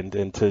Rocky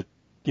and to,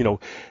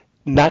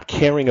 not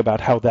caring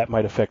about how that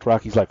might affect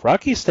Rocky's life.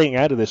 Rocky's staying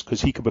out of this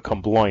because he could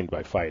become blind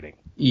by fighting.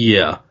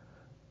 Yeah.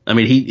 I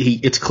mean,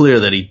 it's clear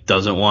that he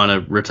doesn't want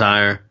to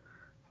retire,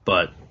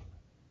 but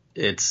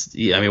what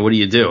do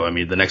you do? I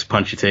mean, the next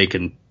punch you take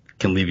can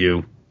leave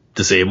you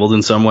disabled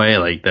in some way.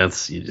 Like,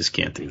 you just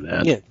can't do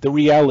that. Yeah. The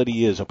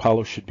reality is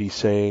Apollo should be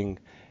saying,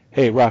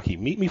 hey, Rocky,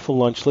 meet me for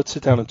lunch. Let's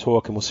sit down and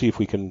talk and we'll see if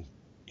we can,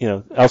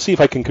 I'll see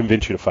if I can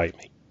convince you to fight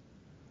me.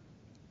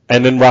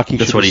 And then Rocky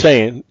should be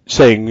saying,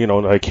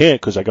 I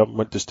can't because I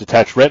got this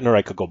detached retina,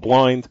 I could go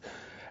blind.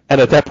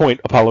 And at that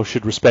point, Apollo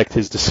should respect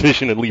his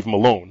decision and leave him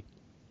alone.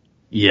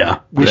 Yeah.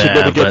 We should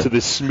never get to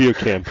this smear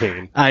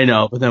campaign. I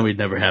know, but then we'd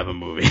never have a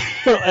movie.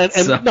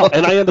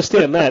 And I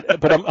understand that,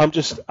 but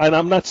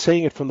I'm not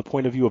saying it from the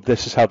point of view of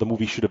this is how the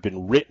movie should have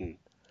been written.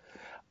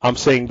 I'm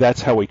saying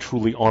that's how a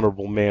truly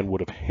honorable man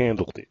would have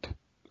handled it.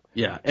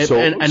 Yeah. So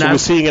we're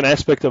seeing an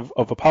aspect of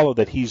Apollo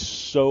that he's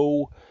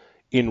so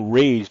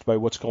enraged by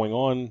what's going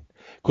on.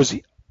 Because,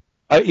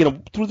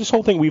 through this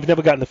whole thing, we've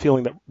never gotten the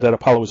feeling that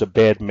Apollo is a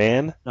bad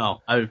man.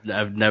 No, I've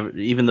never,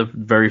 even the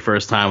very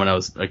first time when I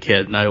was a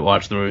kid and I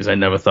watched the movies, I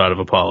never thought of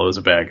Apollo as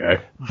a bad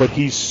guy. But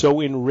he's so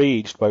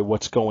enraged by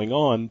what's going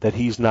on that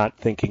he's not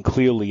thinking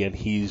clearly and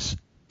he's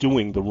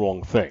doing the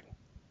wrong thing.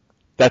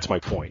 That's my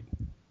point.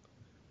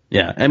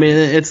 Yeah, I mean,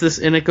 it's this,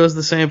 and it goes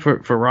the same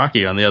for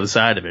Rocky on the other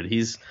side of it.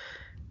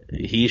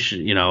 He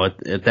should,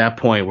 at that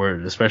point where,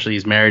 especially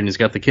he's married and he's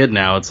got the kid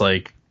now, it's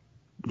like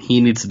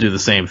he needs to do the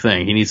same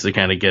thing. He needs to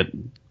kind of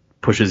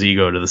push his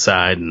ego to the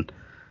side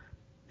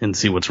and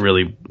see what's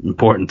really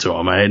important to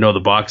him. I know the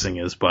boxing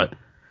is, but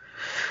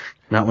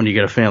not when you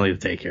get a family to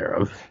take care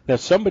of. Now,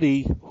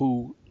 somebody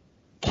who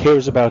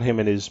cares about him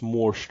and is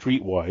more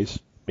streetwise,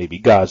 maybe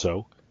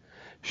Gazzo,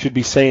 should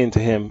be saying to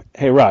him,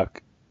 hey,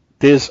 Rock,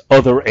 there's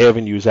other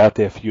avenues out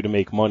there for you to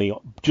make money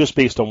just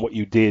based on what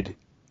you did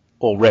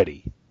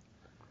already.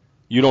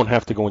 You don't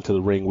have to go into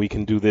the ring. We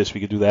can do this.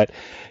 We can do that.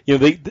 You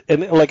know,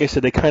 and like I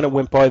said, they kind of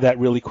went by that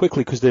really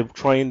quickly because they're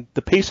trying.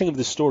 The pacing of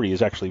the story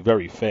is actually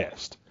very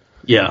fast.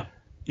 Yeah.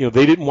 You know,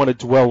 they didn't want to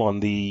dwell on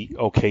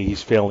okay,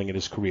 he's failing in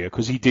his career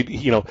because he did.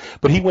 You know,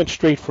 but he went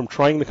straight from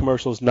trying the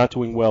commercials, not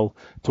doing well,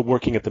 to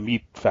working at the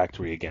meat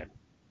factory again.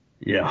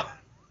 Yeah.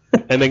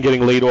 And then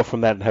getting laid off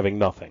from that and having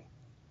nothing.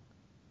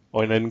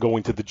 And then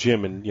going to the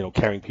gym and, you know,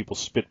 carrying people's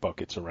spit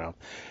buckets around.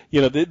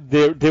 You know,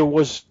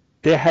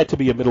 there had to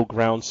be a middle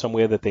ground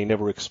somewhere that they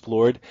never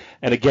explored.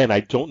 And again,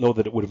 I don't know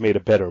that it would have made a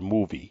better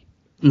movie.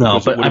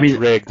 No, but I mean,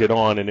 dragged it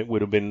on, and it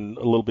would have been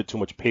a little bit too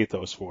much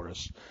pathos for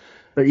us.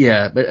 But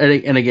yeah,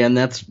 and again,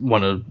 that's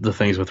one of the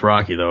things with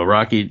Rocky, though.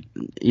 Rocky,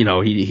 you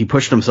know, he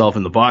pushed himself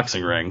in the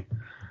boxing ring,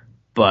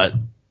 but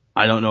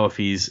I don't know if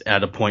he's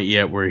at a point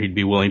yet where he'd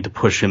be willing to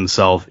push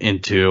himself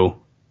into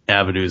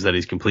avenues that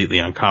he's completely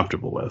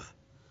uncomfortable with.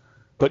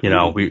 But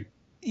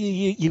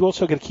you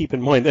also got to keep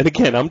in mind, and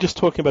again, I'm just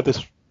talking about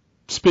this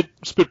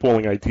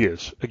spitballing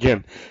ideas.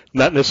 Again,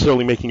 not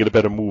necessarily making it a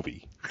better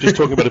movie. Just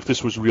talking about if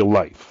this was real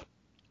life.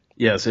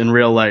 Yes, in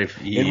real life.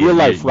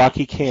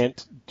 Rocky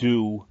can't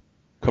do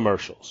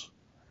commercials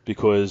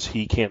because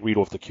he can't read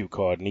off the cue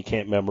card and he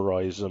can't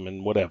memorize them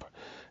and whatever,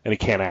 and he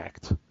can't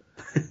act.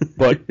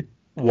 But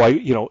why,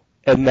 you know,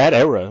 in that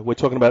era, we're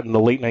talking about in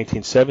the late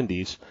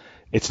 1970s,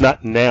 it's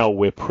not now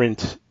where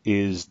print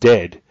is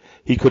dead.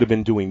 He could have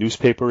been doing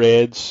newspaper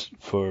ads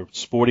for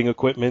sporting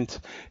equipment.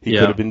 He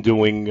could have been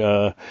doing,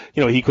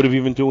 he could have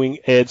even doing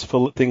ads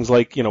for things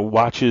like, you know,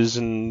 watches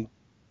and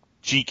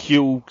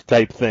GQ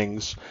type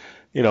things.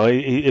 You know,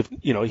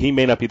 he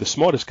may not be the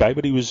smartest guy,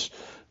 but he was,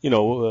 you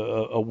know,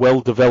 a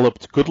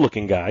well-developed,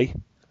 good-looking guy.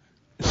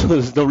 So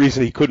there's no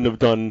reason he couldn't have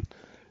done,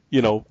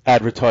 you know,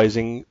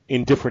 advertising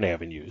in different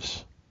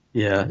avenues.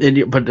 Yeah,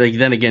 but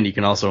then again, you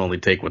can also only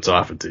take what's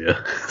offered to you.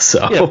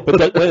 So yeah,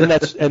 but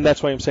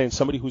that's why I'm saying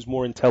somebody who's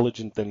more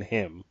intelligent than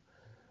him,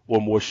 or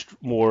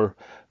more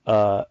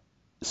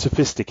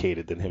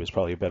sophisticated than him is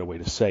probably a better way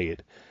to say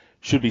it,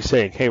 should be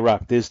saying, "Hey,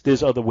 Rock,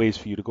 there's other ways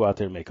for you to go out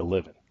there and make a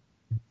living.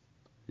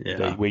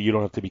 Yeah, where you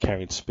don't have to be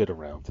carrying spit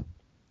around."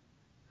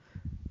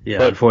 Yeah,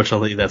 but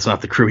unfortunately, that's not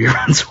the crew he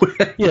runs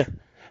with. Yeah,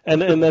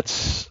 and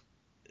that's.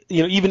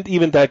 You know,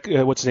 even that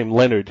what's his name,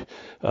 Leonard,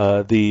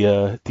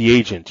 the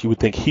agent. You would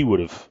think he would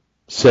have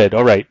said,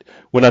 "All right,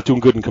 we're not doing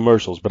good in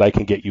commercials, but I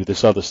can get you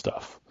this other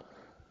stuff."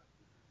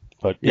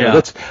 But you know,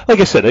 that's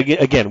like I said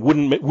again,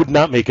 would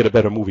not make it a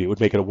better movie. It would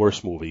make it a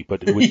worse movie.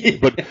 But it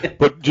would,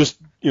 but just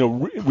you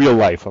know, real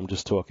life. I'm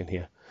just talking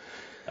here.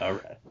 All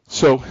right.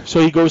 So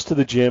he goes to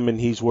the gym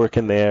and he's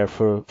working there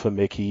for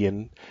Mickey,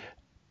 and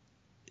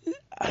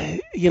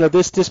you know,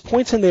 there's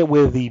points in there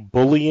where the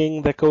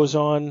bullying that goes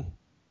on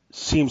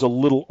seems a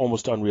little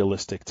almost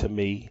unrealistic to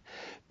me,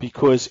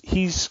 because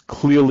he's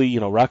clearly, you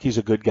know, Rocky's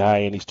a good guy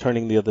and he's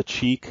turning the other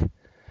cheek,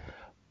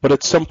 but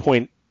at some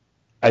point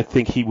I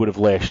think he would have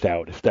lashed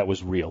out if that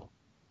was real.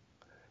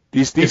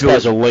 These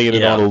guys are laying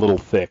it on a little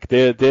thick.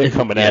 They're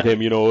coming at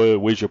him, you know,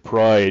 where's your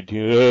pride?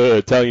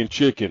 Italian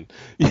chicken.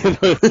 You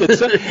know,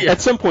 at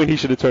some point he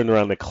should have turned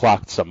around and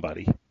clocked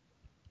somebody.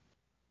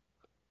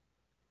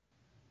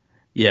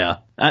 Yeah,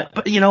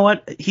 but you know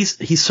what?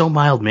 He's so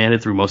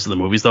mild-mannered through most of the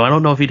movies, though. I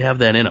don't know if he'd have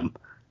that in him,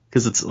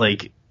 because it's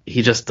like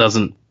he just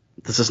doesn't.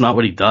 This is not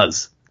what he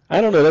does. I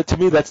don't know. To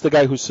me, that's the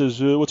guy who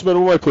says, "What's the matter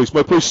with my place?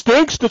 My place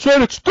stinks. That's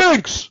right, it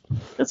stinks."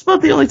 That's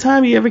about the only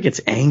time he ever gets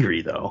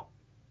angry, though.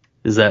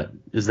 Is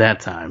that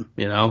time?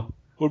 You know.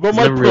 What about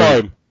my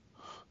prime?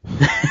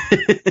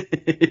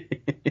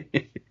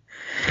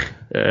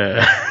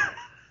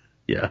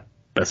 Yeah.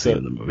 Best scene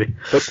in the movie.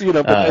 But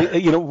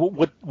you know,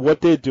 what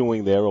they're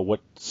doing there, or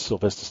what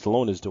Sylvester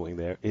Stallone is doing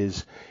there,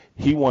 is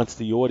he wants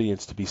the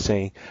audience to be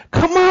saying,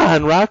 "Come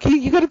on, Rocky,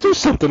 you got to do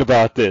something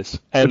about this."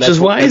 And which is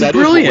why he's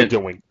brilliant. Is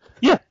what we're doing.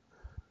 Yeah.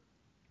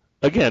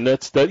 Again,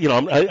 that's that. You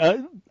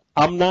know,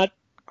 I'm not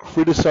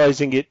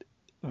criticizing it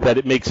that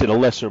it makes it a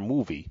lesser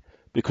movie,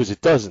 because it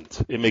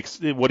doesn't. It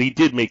makes what he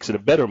did makes it a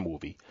better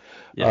movie.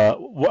 Yeah.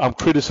 I'm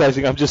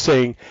criticizing. I'm just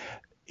saying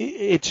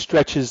it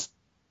stretches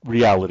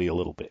reality a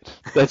little bit.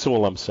 That's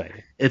all I'm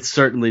saying. It's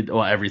certainly,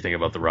 well, everything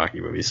about the Rocky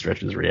movie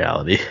stretches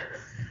reality.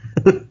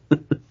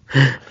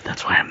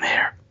 That's why I'm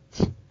there.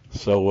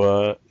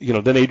 So, you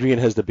know, then Adrian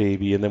has the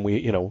baby, and then we,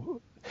 you know,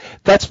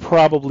 that's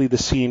probably the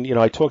scene. You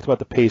know, I talked about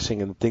the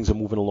pacing and things are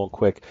moving along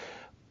quick.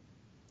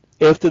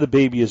 After the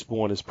baby is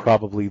born is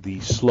probably the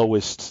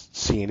slowest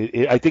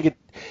scene. I think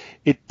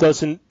it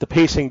doesn't, the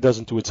pacing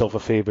doesn't do itself a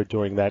favor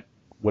during that,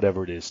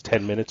 whatever it is,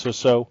 10 minutes or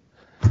so.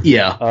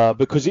 Yeah,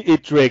 because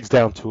it drags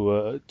down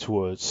to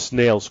a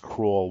snail's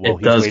crawl. While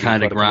it does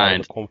kind of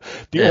grind.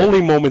 The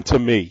only moment to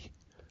me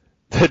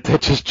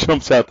that just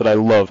jumps out that I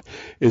love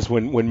is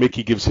when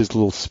Mickey gives his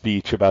little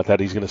speech about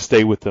that he's going to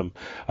stay with them.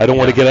 I don't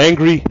want to get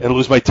angry and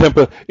lose my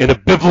temper in a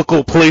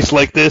biblical place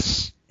like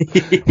this.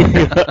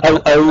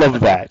 I love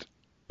that.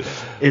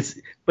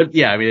 But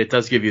yeah, I mean, it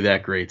does give you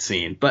that great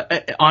scene.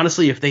 But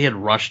honestly, if they had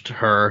rushed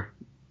her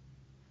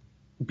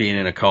being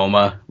in a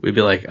coma, we'd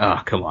be like,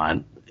 oh, come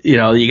on. you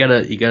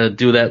gotta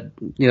do that,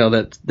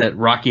 that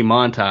Rocky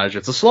montage.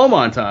 It's a slow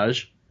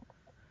montage,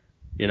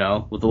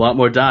 with a lot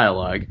more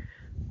dialogue,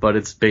 but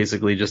it's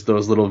basically just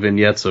those little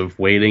vignettes of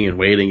waiting and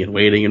waiting and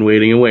waiting and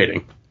waiting and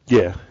waiting.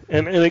 Yeah,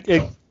 and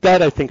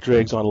that I think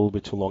drags on a little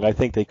bit too long. I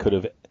think they could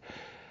have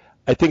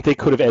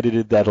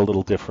edited that a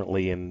little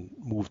differently and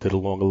moved it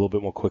along a little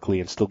bit more quickly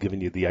and still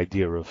given you the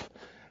idea of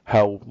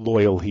how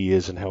loyal he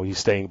is and how he's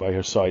staying by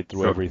her side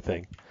through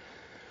everything.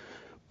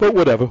 But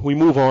whatever, we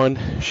move on.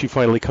 She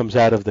finally comes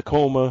out of the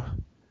coma.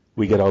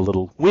 We get our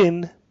little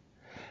win.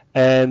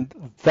 And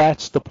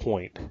that's the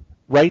point.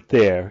 Right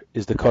there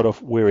is the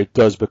cutoff where it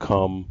does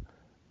become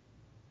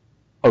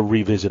a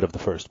revisit of the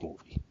first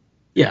movie.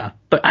 Yeah,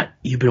 but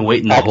you've been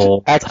waiting the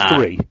whole Act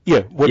time. 3.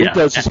 Yeah, what he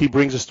does is he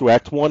brings us through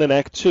Act 1 and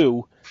Act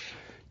 2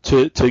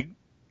 to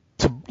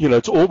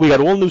it's all, we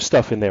got all new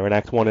stuff in there in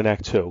Act 1 and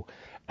Act 2.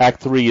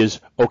 Act 3 is,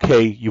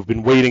 okay, you've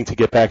been waiting to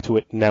get back to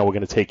it, now we're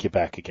going to take you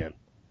back again.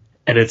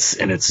 And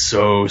it's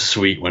so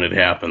sweet when it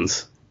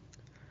happens.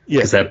 Yeah.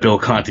 Because that Bill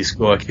Conti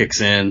score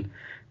kicks in,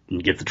 and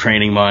you get the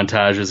training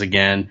montages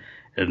again,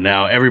 and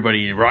now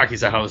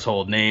Rocky's a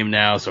household name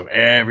now, so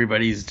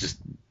everybody's just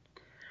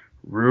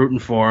rooting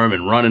for him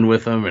and running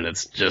with him, and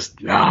it's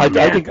just,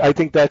 I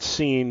think that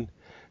scene,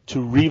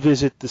 to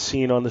revisit the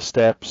scene on the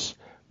steps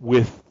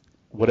with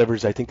whatever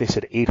I think they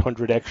said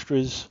 800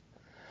 extras.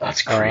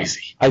 That's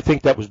crazy. I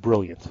think that was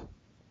brilliant.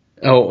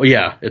 Oh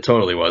yeah, it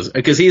totally was.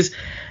 Because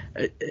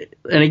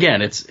and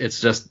again, it's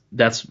just,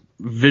 that's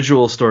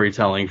visual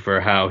storytelling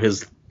for how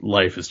his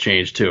life has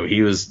changed too.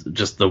 He was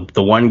just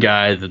the one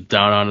guy, the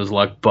down on his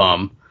luck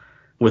bum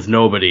with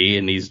nobody,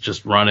 and he's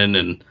just running,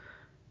 and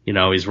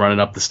he's running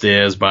up the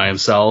stairs by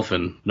himself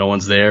and no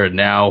one's there, and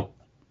now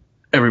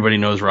everybody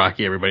knows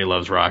Rocky, everybody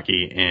loves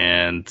Rocky,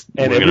 and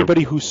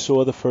everybody who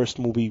saw the first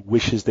movie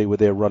wishes they were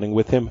there running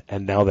with him,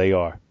 and now they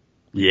are.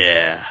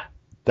 Yeah.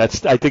 I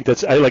think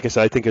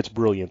it's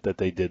brilliant that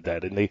they did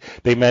that, and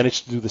they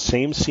managed to do the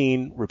same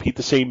scene, repeat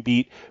the same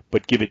beat,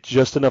 but give it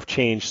just enough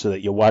change so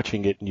that you're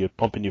watching it and you're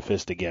pumping your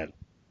fist again.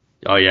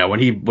 Oh yeah, when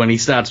he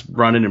starts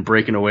running and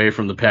breaking away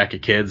from the pack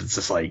of kids, it's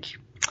just like,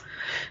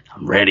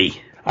 I'm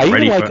ready. I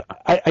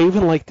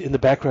even liked in the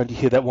background you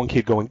hear that one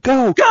kid going,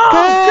 go, go, go!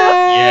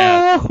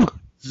 Yeah.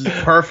 This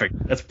is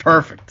perfect. That's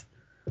perfect.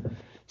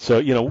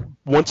 So,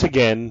 once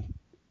again,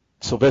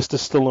 Sylvester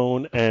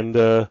Stallone and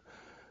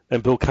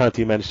Bill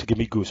Conti managed to give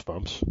me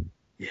goosebumps.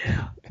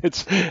 Yeah.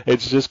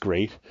 It's just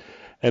great.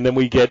 And then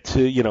we get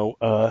to,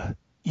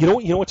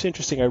 what's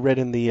interesting? I read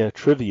in the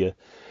trivia,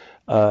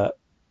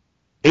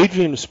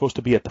 Adrian was supposed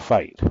to be at the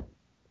fight.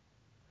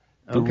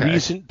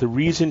 The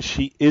reason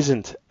she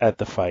isn't at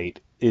the fight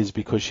is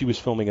because she was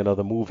filming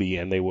another movie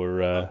and they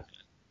were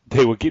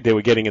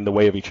getting in the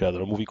way of each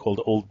other, a movie called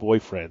Old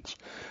Boyfriends.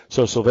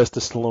 So Sylvester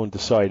Stallone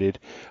decided,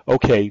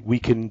 okay, we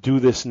can do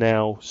this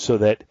now, so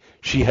that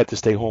she had to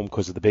stay home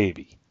because of the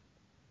baby.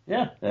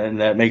 Yeah,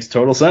 and that makes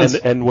total sense.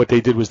 And what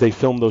they did was they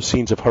filmed those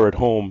scenes of her at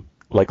home,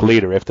 like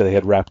later after they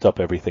had wrapped up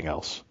everything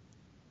else.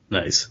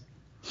 Nice.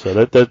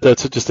 So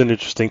that's just an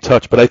interesting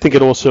touch. But I think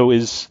it also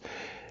is,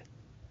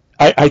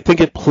 I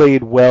think it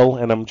played well,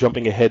 and I'm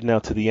jumping ahead now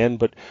to the end,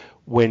 but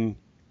when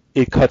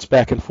it cuts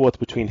back and forth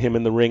between him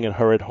in the ring and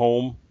her at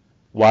home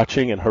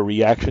watching and her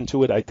reaction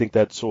to it, I think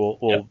that's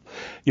all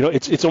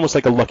it's almost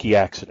like a lucky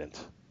accident.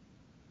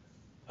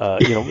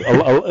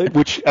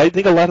 Which I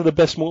think a lot of the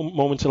best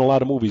moments in a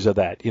lot of movies are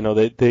that.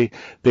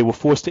 They were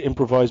forced to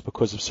improvise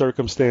because of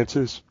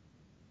circumstances.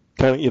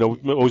 Kind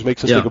of, always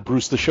makes us think of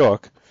Bruce the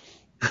Shark.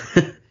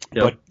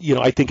 But,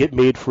 I think it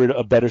made for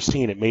a better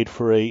scene. It made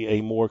for a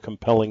more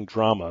compelling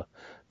drama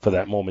for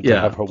that moment to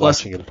have her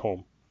watching it at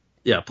home.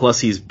 Yeah, plus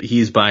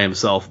he's by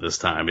himself this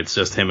time. It's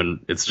just him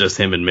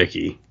and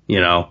Mickey.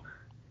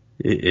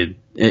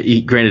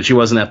 Granted, she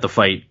wasn't at the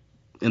fight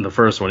in the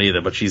first one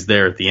either, but she's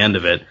there at the end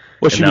of it.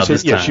 Well, she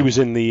was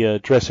in the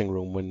dressing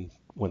room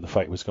when the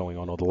fight was going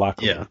on, or the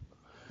locker room.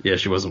 Yeah,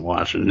 she wasn't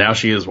watching. Now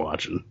she is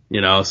watching.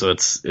 So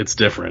it's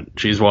different.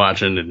 She's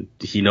watching, and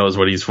he knows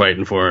what he's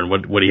fighting for and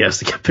what he has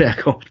to get back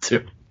home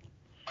to.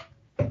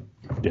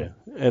 Yeah,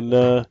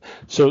 and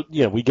so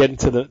we get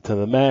into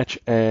the match,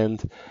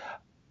 and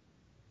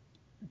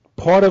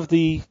part of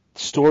the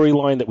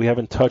storyline that we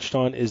haven't touched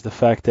on is the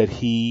fact that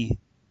he,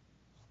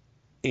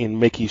 in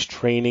Mickey's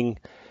training,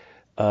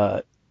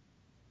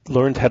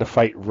 learned how to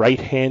fight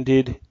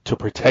right-handed to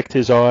protect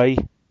his eye.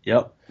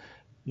 Yep.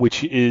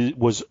 Which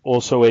was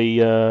also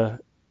a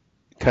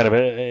kind of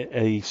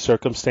a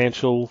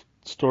circumstantial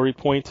story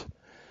point,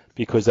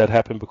 because that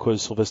happened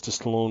because Sylvester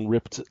Stallone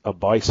ripped a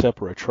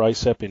bicep or a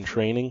tricep in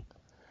training.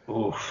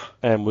 Oof.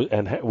 And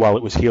while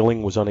it was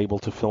healing, was unable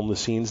to film the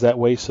scenes that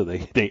way, so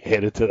they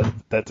added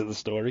that to the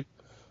story.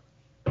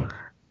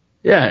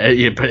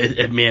 Yeah,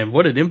 but man,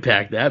 what an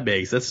impact that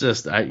makes. That's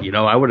just, I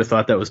would have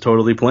thought that was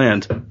totally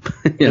planned.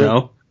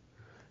 know.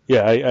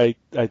 Yeah,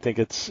 I think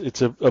it's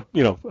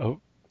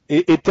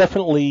it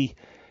definitely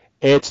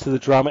adds to the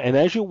drama. And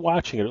as you're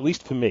watching it, at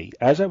least for me,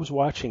 as I was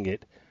watching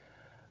it,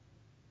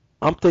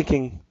 I'm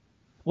thinking,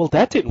 well,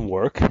 that didn't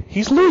work.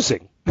 He's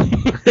losing.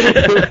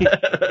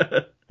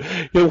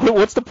 You know,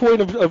 what's the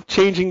point of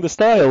changing the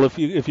style if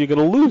you're going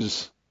to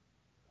lose?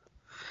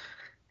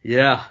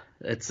 Yeah,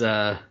 it's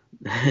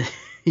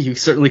you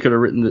certainly could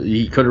have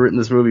written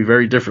this movie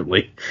very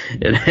differently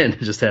and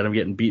just had him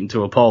getting beaten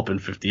to a pulp in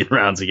 15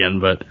 rounds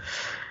again. But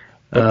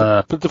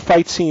the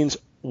fight scenes,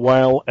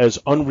 while as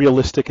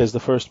unrealistic as the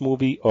first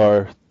movie,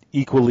 are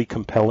equally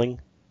compelling.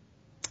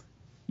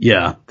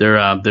 Yeah,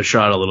 they're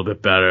shot a little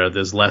bit better.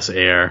 There's less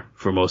air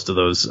for most of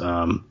those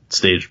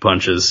staged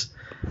punches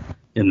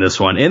in this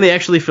one, and they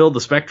actually filled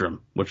the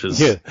spectrum, which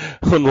is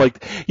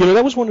unlike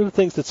that was one of the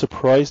things that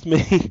surprised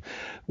me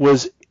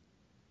was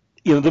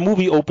the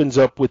movie opens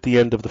up with the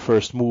end of the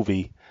first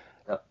movie,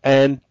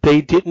 and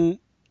they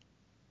didn't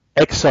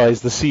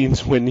excise the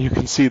scenes when you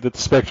can see that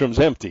the spectrum's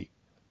empty.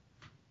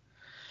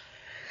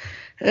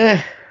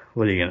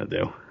 What are you gonna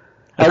do?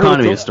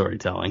 Economy of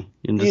storytelling.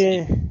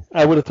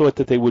 I would have thought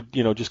that they would,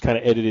 just kind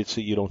of edit it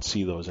so you don't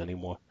see those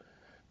anymore.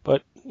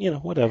 But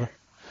whatever.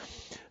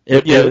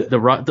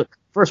 The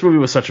first movie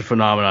was such a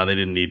phenomenon; they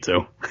didn't need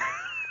to.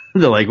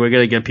 They're like, we're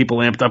gonna get people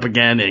amped up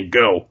again and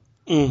go.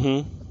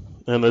 Mm-hmm.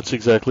 And that's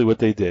exactly what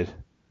they did.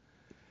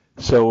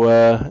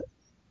 So,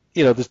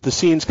 the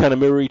scenes kind of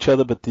mirror each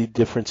other, but the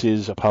difference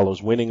is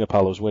Apollo's winning,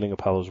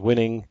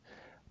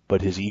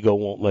 but his ego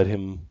won't let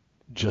him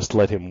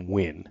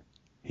win.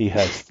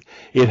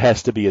 It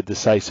has to be a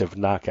decisive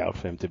knockout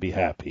for him to be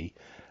happy,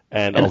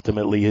 and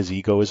ultimately his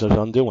ego is his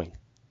undoing.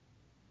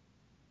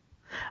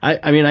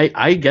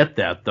 I get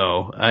that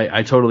though.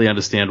 I totally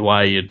understand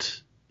why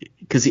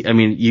because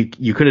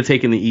you could have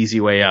taken the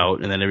easy way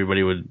out, and then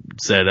everybody would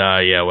said,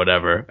 yeah,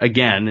 whatever,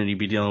 again, and you'd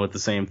be dealing with the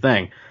same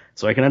thing.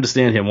 So I can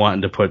understand him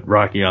wanting to put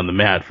Rocky on the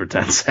mat for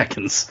 10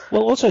 seconds.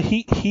 Well, also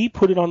he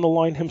put it on the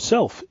line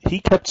himself. He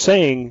kept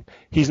saying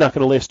he's not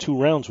going to last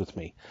 2 rounds with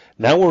me.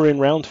 Now we're in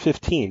round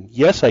 15.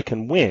 Yes, I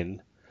can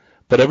win,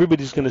 but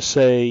everybody's going to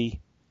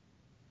say,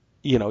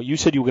 you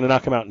said you were going to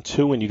knock him out in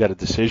 2 and you got a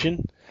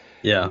decision.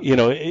 Yeah.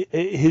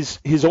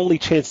 His only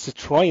chance to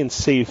try and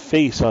save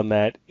face on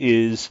that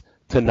is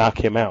to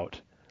knock him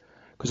out,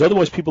 because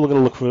otherwise people are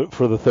going to look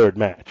for the third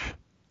match.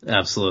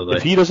 Absolutely.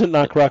 If he doesn't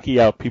knock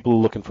Rocky out, people are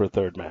looking for a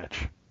third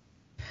match.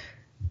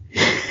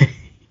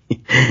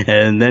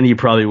 And then you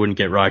probably wouldn't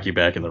get Rocky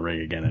back in the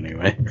ring again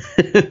anyway,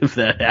 if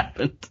that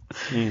happened.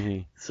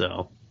 Mm-hmm.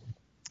 So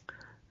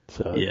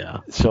yeah.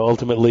 So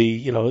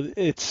ultimately,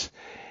 it's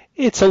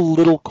a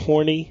little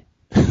corny.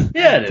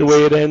 Yeah, it the is.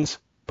 way it ends,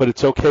 but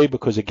it's okay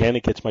because again,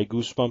 it gets my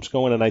goosebumps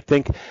going, and I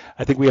think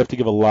we have to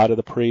give a lot of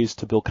the praise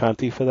to Bill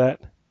Conti for that.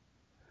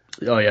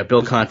 Oh yeah,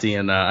 Bill Conti,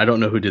 and I don't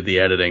know who did the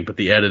editing, but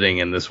the editing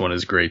in this one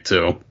is great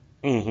too.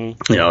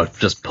 Mm-hmm. It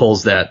just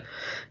pulls that.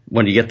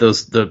 When you get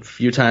the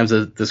few times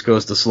that this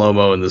goes to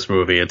slow-mo in this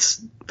movie,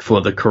 it's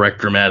for the correct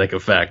dramatic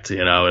effect.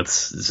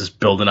 It's just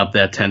building up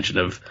that tension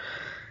of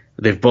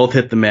they've both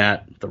hit the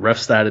mat, the ref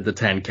started the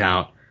 10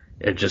 count.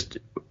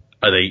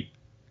 Are they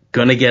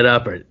gonna get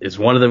up, or is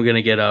one of them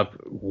gonna get up?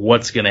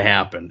 What's gonna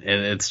happen?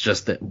 And it's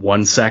just that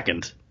 1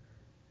 second.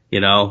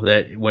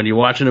 That when you're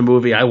watching a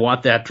movie, I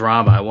want that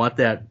drama. I want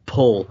that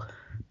pull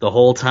the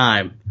whole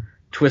time.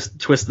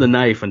 Twist the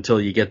knife until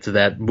you get to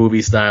that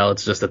movie style.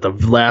 It's just at the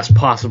last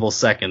possible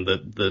second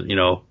that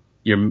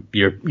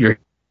your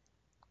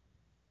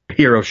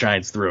hero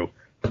shines through.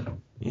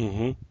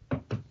 Mm-hmm.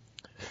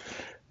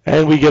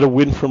 And we get a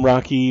win from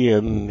Rocky,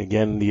 and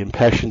again the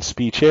impassioned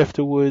speech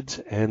afterwards,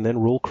 and then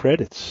roll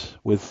credits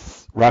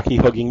with Rocky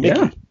hugging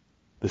Mickey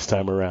this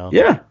time around.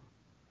 Yeah.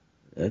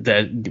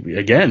 That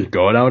again,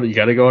 going out. You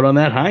got to go out on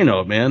that high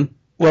note, man.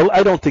 Well,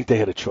 I don't think they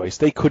had a choice.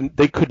 They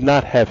could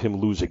not have him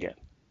lose again.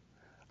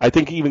 I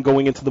think even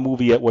going into the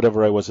movie at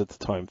whatever I was at the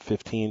time,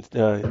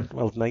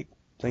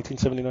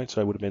 1979,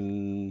 so I would have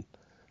been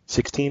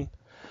 16.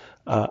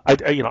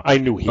 I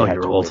knew he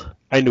had to win.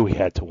 I knew he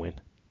had to win.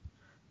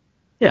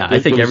 Yeah, I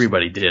think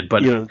everybody did,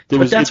 but there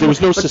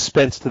was no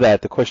suspense to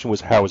that. The question was,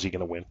 how is he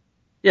going to win?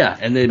 Yeah,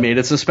 and they made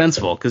it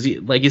suspenseful because,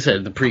 like you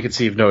said, the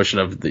preconceived notion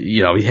of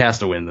he has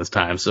to win this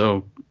time.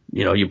 So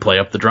you play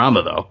up the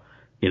drama though.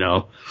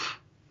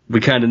 We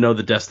kind of know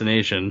the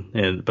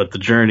destination, but the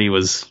journey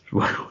was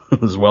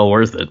well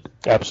worth it.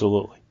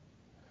 Absolutely.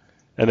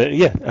 And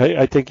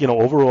I think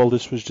overall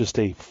this was just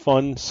a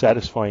fun,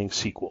 satisfying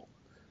sequel.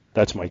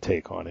 That's my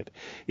take on it.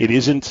 It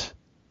isn't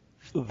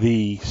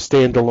the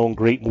standalone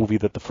great movie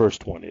that the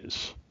first one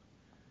is,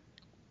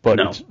 but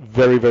it's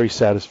very, very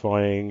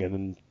satisfying.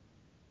 And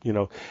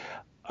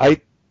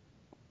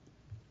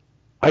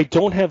I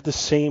don't have the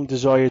same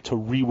desire to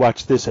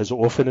rewatch this as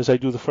often as I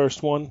do the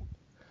first one,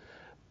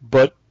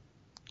 but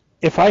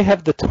if I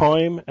have the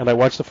time and I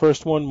watch the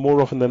first one,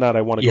 more often than not,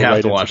 I want to go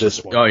right into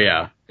this one. Oh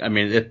yeah, I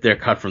mean they're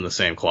cut from the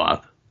same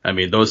cloth. I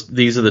mean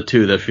these are the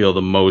two that feel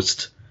the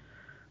most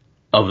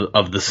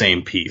of the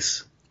same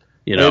piece.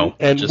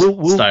 And just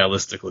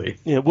stylistically.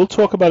 Yeah, we'll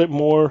talk about it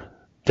more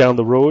down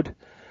the road.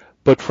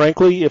 But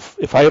frankly,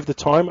 if I have the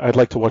time, I'd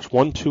like to watch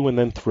 1, 2, and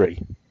then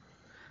 3.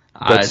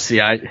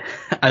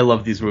 I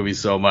love these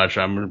movies so much.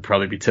 I'm gonna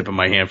probably be tipping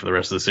my hand for the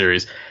rest of the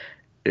series.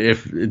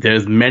 if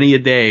there's many a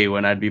day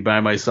when I'd be by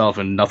myself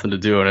and nothing to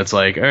do, and it's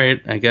like, all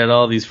right, I got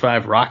all these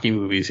 5 Rocky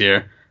movies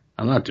here.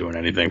 I'm not doing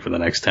anything for the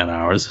next 10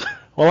 hours.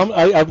 Well,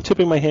 I'm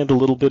tipping my hand a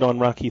little bit on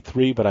Rocky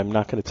 3, but I'm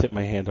not going to tip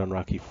my hand on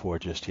Rocky 4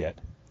 just yet.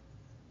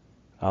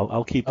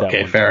 I'll keep that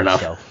Okay, one fair to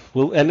enough. myself.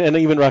 Well, and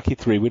even Rocky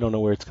 3, we don't know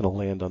where it's going to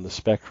land on the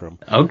spectrum.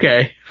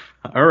 Okay.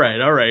 All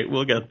right,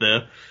 we'll get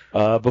there.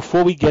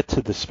 Before we get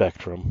to the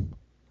spectrum,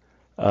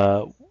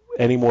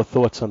 any more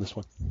thoughts on this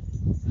one?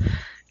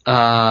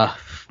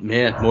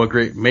 Man, more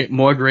great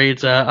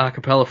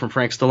acapella from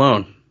Frank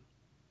Stallone.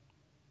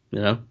 You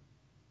know?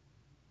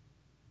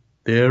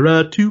 There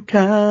are 2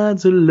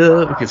 kinds of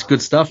love. It's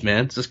good stuff,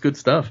 man. It's just good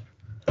stuff.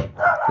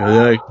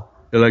 I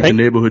like the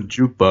neighborhood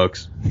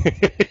jukebox.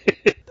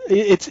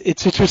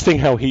 It's interesting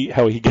how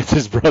he gets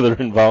his brother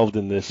involved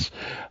in this,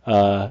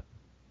 but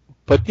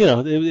you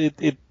know,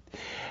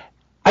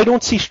 I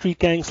don't see street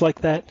gangs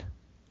like that.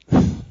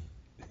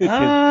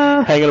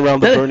 Hanging around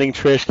the burning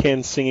trash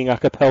cans singing a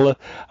cappella.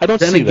 I don't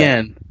see that. Then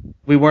again,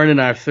 we weren't in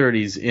our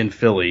 30s in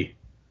Philly,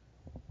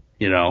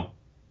 you know,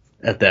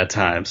 at that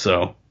time,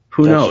 so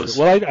who knows?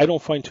 True. Well, I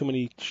don't find too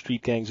many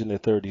street gangs in their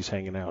 30s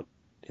hanging out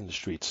in the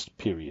streets,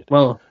 period.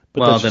 Well,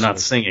 they're not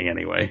singing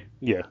anyway.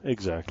 Yeah,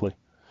 exactly.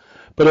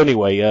 But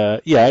anyway,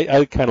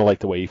 I kind of like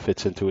the way he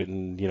fits into it,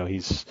 and you know,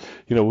 he's,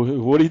 you know,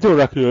 what are you doing?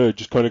 I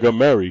just kind of got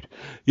married.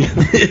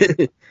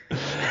 I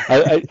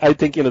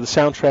think, you know, the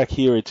soundtrack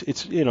here,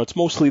 it's you know, it's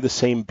mostly the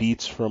same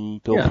beats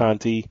from Bill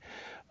Conti,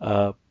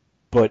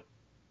 but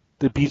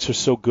the beats are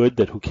so good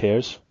that who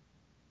cares?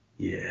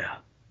 Yeah.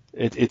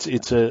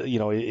 It's a, you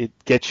know, it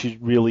gets you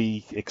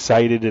really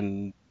excited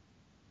and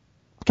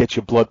gets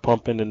your blood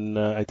pumping, and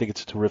I think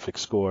it's a terrific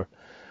score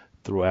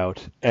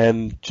throughout.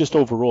 And just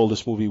overall,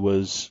 this movie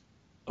was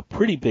a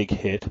pretty big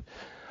hit.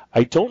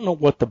 I don't know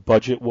what the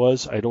budget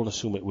was. I don't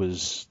assume it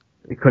was.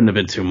 It couldn't have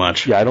been too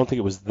much. Yeah, I don't think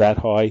it was that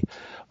high.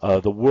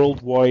 The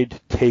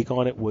worldwide take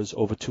on it was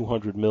over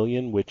 $200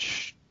 million,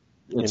 which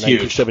it's in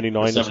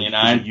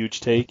 1979 is a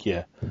huge take.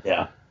 Yeah.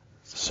 Yeah.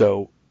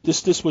 So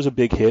this was a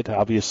big hit,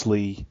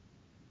 obviously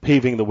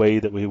paving the way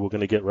that we were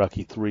going to get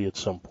Rocky 3 at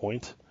some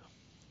point.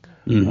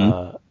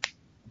 Mm-hmm.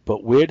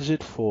 But where does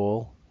it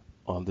fall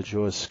on the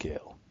Jaws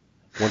scale?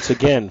 Once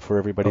again, for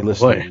everybody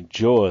listening,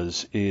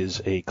 Jaws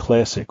is a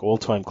classic,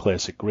 all-time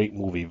classic, great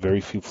movie,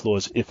 very few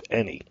flaws, if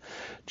any.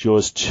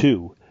 Jaws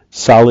 2,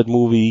 solid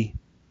movie,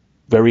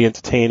 very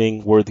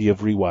entertaining, worthy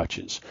of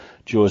rewatches.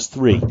 Jaws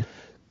 3,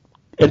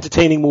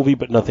 entertaining movie,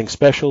 but nothing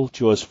special.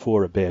 Jaws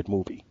 4, a bad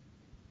movie.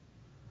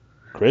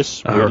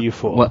 Chris, where do you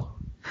fall? Well,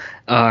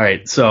 all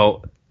right,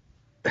 so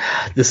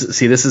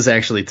this is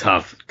actually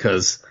tough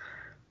because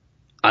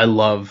I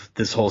love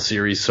this whole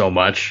series so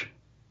much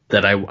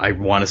that I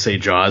want to say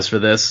Jaws for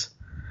this,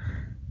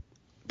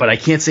 but I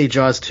can't say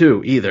Jaws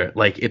 2 either.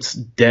 Like, it's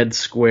dead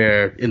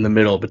square in the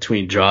middle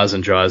between Jaws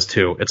and Jaws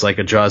 2. It's like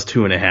a Jaws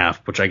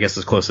 2.5, which I guess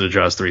is closer to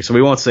Jaws 3. So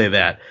we won't say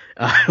that.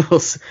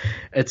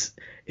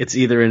 It's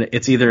either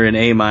an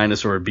A-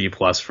 or a B+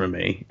 for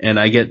me. And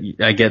I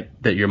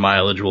get that your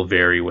mileage will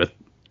vary with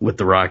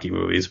the Rocky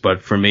movies,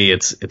 but for me,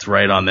 it's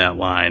right on that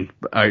line.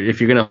 If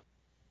you're gonna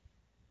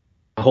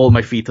hold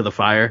my feet to the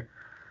fire,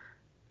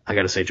 I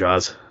gotta say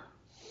Jaws.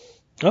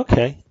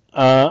 Okay,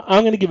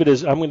 I'm going to give it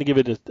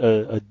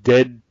a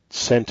dead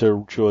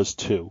center Jaws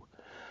 2.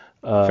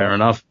 Fair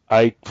enough.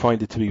 I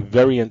find it to be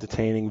very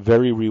entertaining,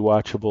 very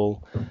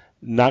rewatchable,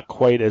 not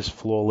quite as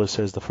flawless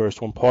as the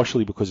first one,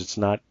 partially because it's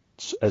not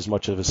as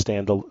much of a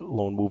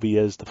standalone movie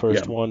as the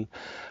first one,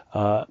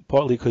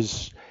 partly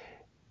because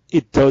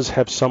it does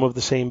have some of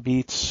the same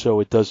beats, so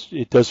it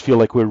does feel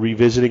like we're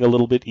revisiting a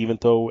little bit, even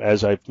though,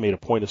 as I've made a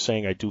point of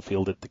saying, I do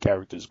feel that the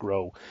characters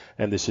grow,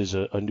 and this is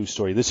a new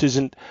story. This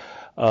isn't,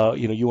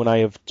 you and I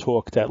have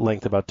talked at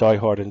length about Die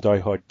Hard and Die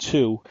Hard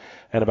 2,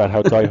 and about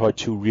how Die Hard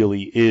 2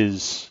 really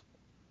is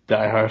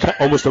Die Hard,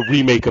 almost a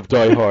remake of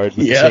Die Hard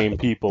with the same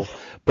people.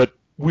 But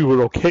we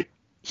were okay.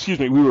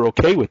 We were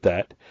okay with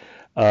that.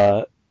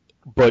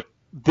 But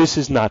this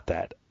is not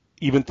that.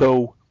 Even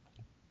though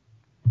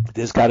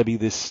there's got to be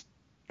this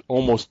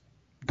almost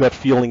gut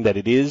feeling that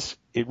it is,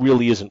 it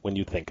really isn't when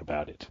you think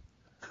about it.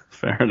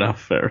 Fair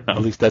enough.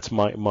 At least that's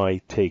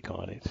my take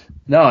on it.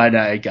 No,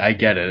 I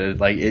get it.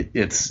 Like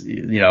it's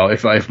you know,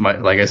 if my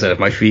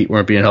feet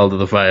weren't being held to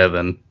the fire,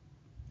 then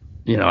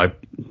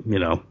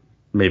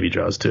maybe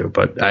Jaws too.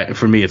 But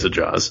for me, it's a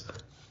Jaws.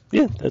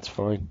 Yeah, that's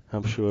fine.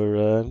 I'm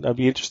sure I'd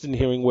be interested in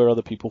hearing where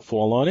other people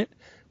fall on it.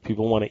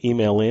 People want to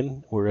email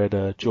in. We're at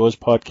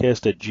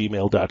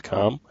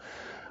jawspodcast@gmail.com.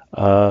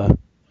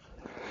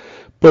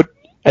 But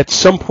at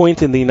some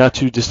point in the not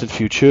too distant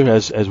future,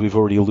 as we've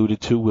already alluded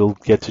to, we'll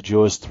get to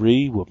Jaws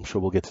 3. I'm sure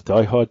we'll get to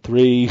Die Hard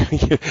 3.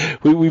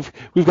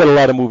 We've got a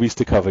lot of movies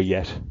to cover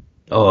yet.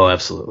 Oh,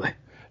 absolutely.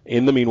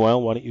 In the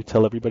meanwhile, why don't you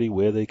tell everybody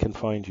where they can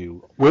find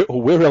you?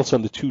 Where else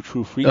on the Two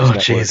True Freaks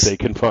network they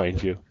can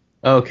find you?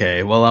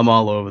 Okay, well, I'm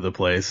all over the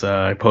place.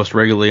 I post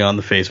regularly on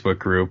the Facebook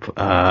group.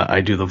 I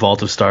do the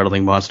Vault of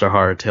Startling Monster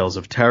Horror Tales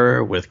of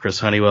Terror with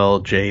Chris Honeywell,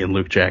 Jay and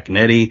Luke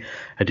Giaconetti.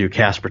 I do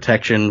Cast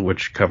Protection,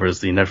 which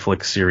covers the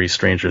Netflix series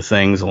Stranger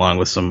Things, along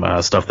with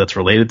some stuff that's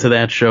related to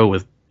that show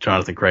with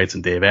Jonathan Kreitz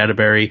and Dave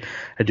Atterbury.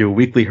 I do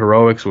Weekly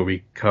Heroics, where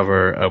we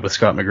cover, with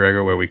Scott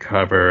McGregor, where we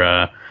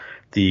cover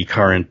the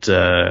current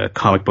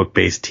comic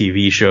book-based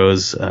TV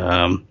shows.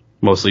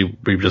 Mostly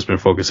we've just been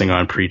focusing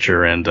on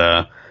Preacher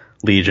and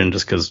Legion,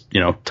 just because,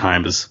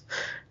 time is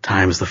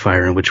the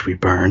fire in which we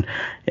burn.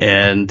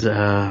 And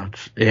I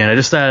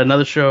just started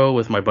another show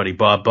with my buddy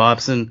Bob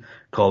Bobson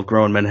called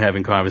Grown Men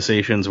Having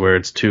Conversations, where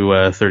it's two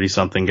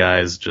 30-something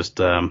guys just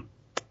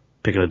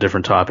picking a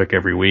different topic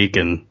every week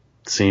and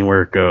seeing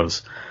where it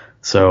goes.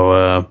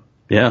 So,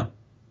 yeah,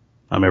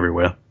 I'm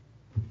everywhere.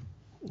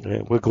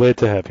 Yeah, we're glad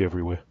to have you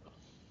everywhere.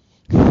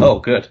 Oh,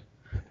 good.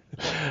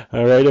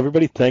 All right,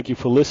 everybody, thank you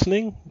for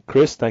listening.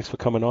 Chris, thanks for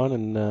coming on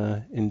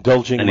and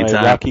indulging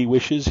Anytime. my Rocky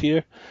wishes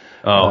here.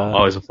 Oh,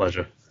 always a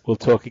pleasure. We'll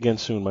talk again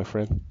soon, my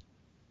friend.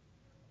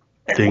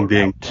 Ding,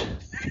 ding.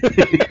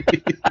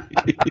 I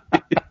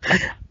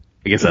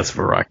guess that's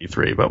for Rocky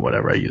 3, but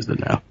whatever, I used it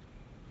now.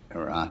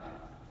 Rock.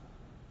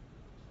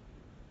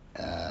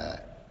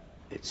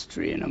 It's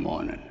 3 a.m.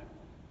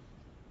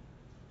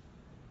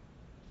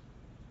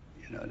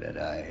 You know that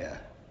I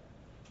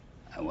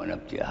went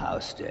up to your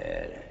house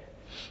there.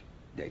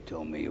 They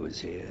told me you was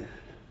here.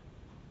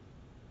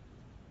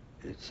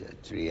 It's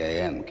 3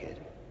 a.m., kid.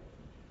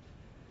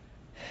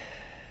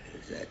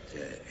 Is that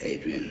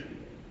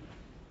Adrian?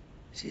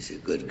 She's a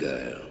good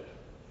girl.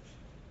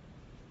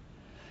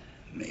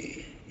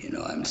 Me,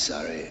 I'm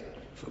sorry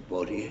for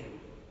both of you.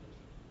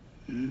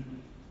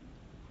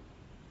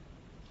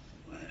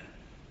 Well,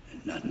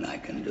 there's nothing I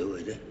can do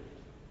with it.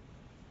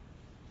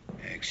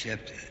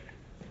 Except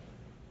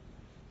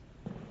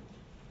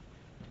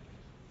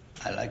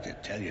I'd like to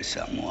tell you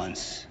something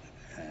once,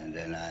 and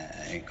then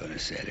I ain't gonna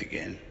say it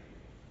again.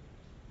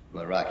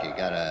 But Rocky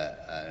got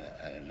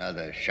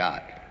another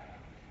shot.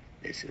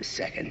 This is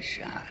second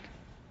shot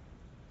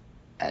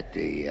at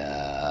the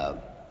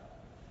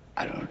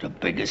the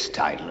biggest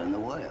title in the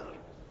world.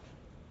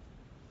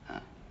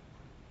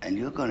 And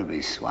you're gonna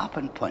be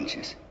swapping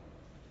punches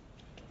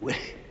with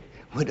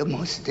the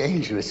most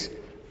dangerous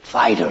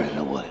fighter in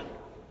the world.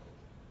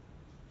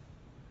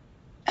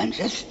 And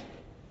just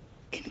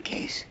in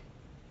case,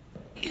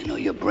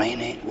 your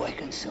brain ain't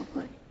working so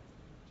good,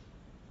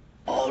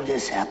 all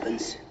this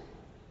happens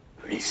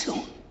pretty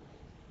soon,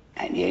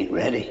 and you ain't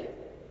ready.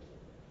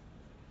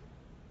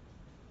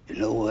 You're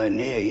nowhere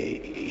near,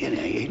 you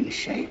ain't in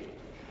shape.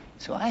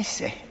 So I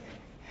say,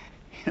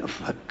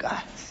 for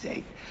God's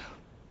sake,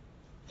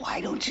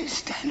 why don't you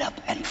stand up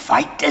and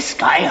fight this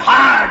guy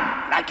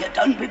hard, like you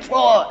done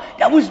before?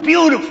 That was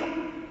beautiful.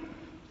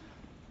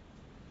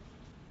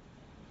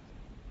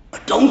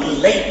 But don't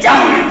lay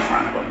down in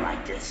front of him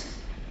like this.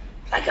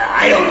 Like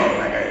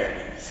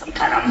some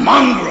kind of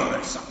mongrel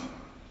or something.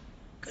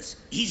 Because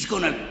he's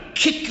gonna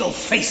kick your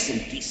face in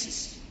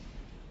pieces.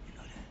 You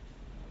know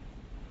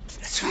that?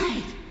 That's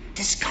right.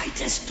 This guy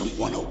just don't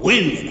want to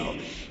win,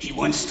 He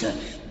wants to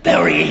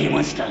bury you. He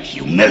wants to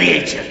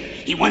humiliate you.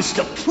 He wants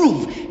to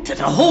prove to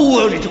the whole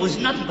world that it was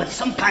nothing but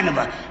some kind of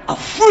a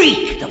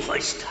freak the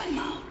first time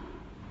out.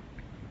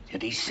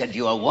 That he said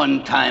you were a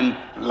one-time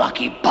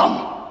lucky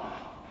bum.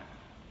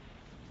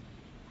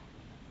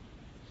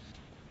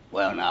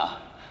 Well, now,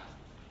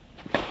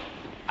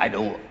 I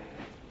don't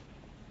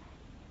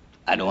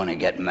want to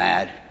get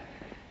mad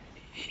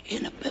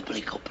in a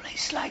biblical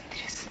place like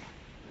this.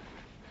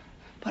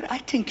 But I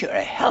think you're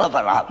a hell of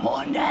a lot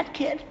more than that,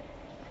 kid.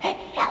 A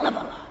hell of a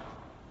lot.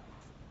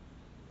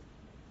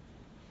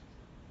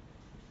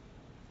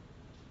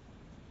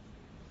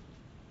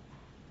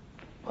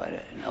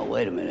 But, now,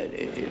 wait a minute.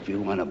 If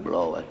you want to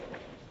blow it,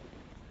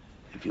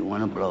 if you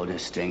want to blow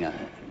this thing,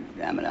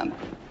 damn it, I'm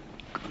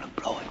going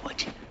to blow it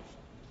with you.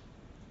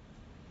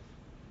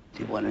 If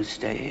you want to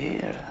stay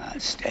here, I'll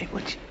stay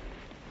with you.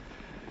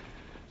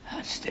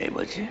 I'll stay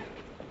with you.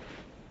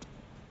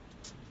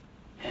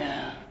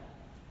 Yeah.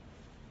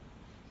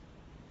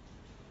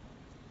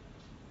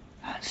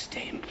 I'll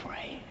stay and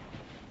pray.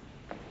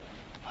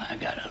 I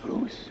gotta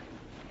lose.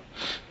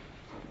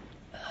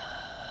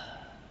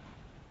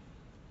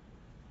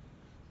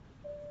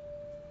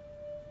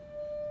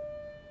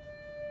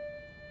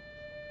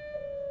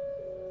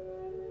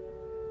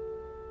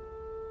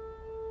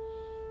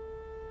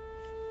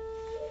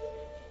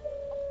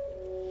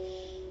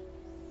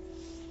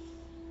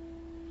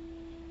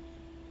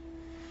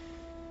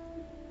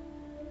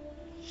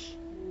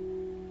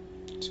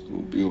 It's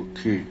gonna be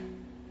okay.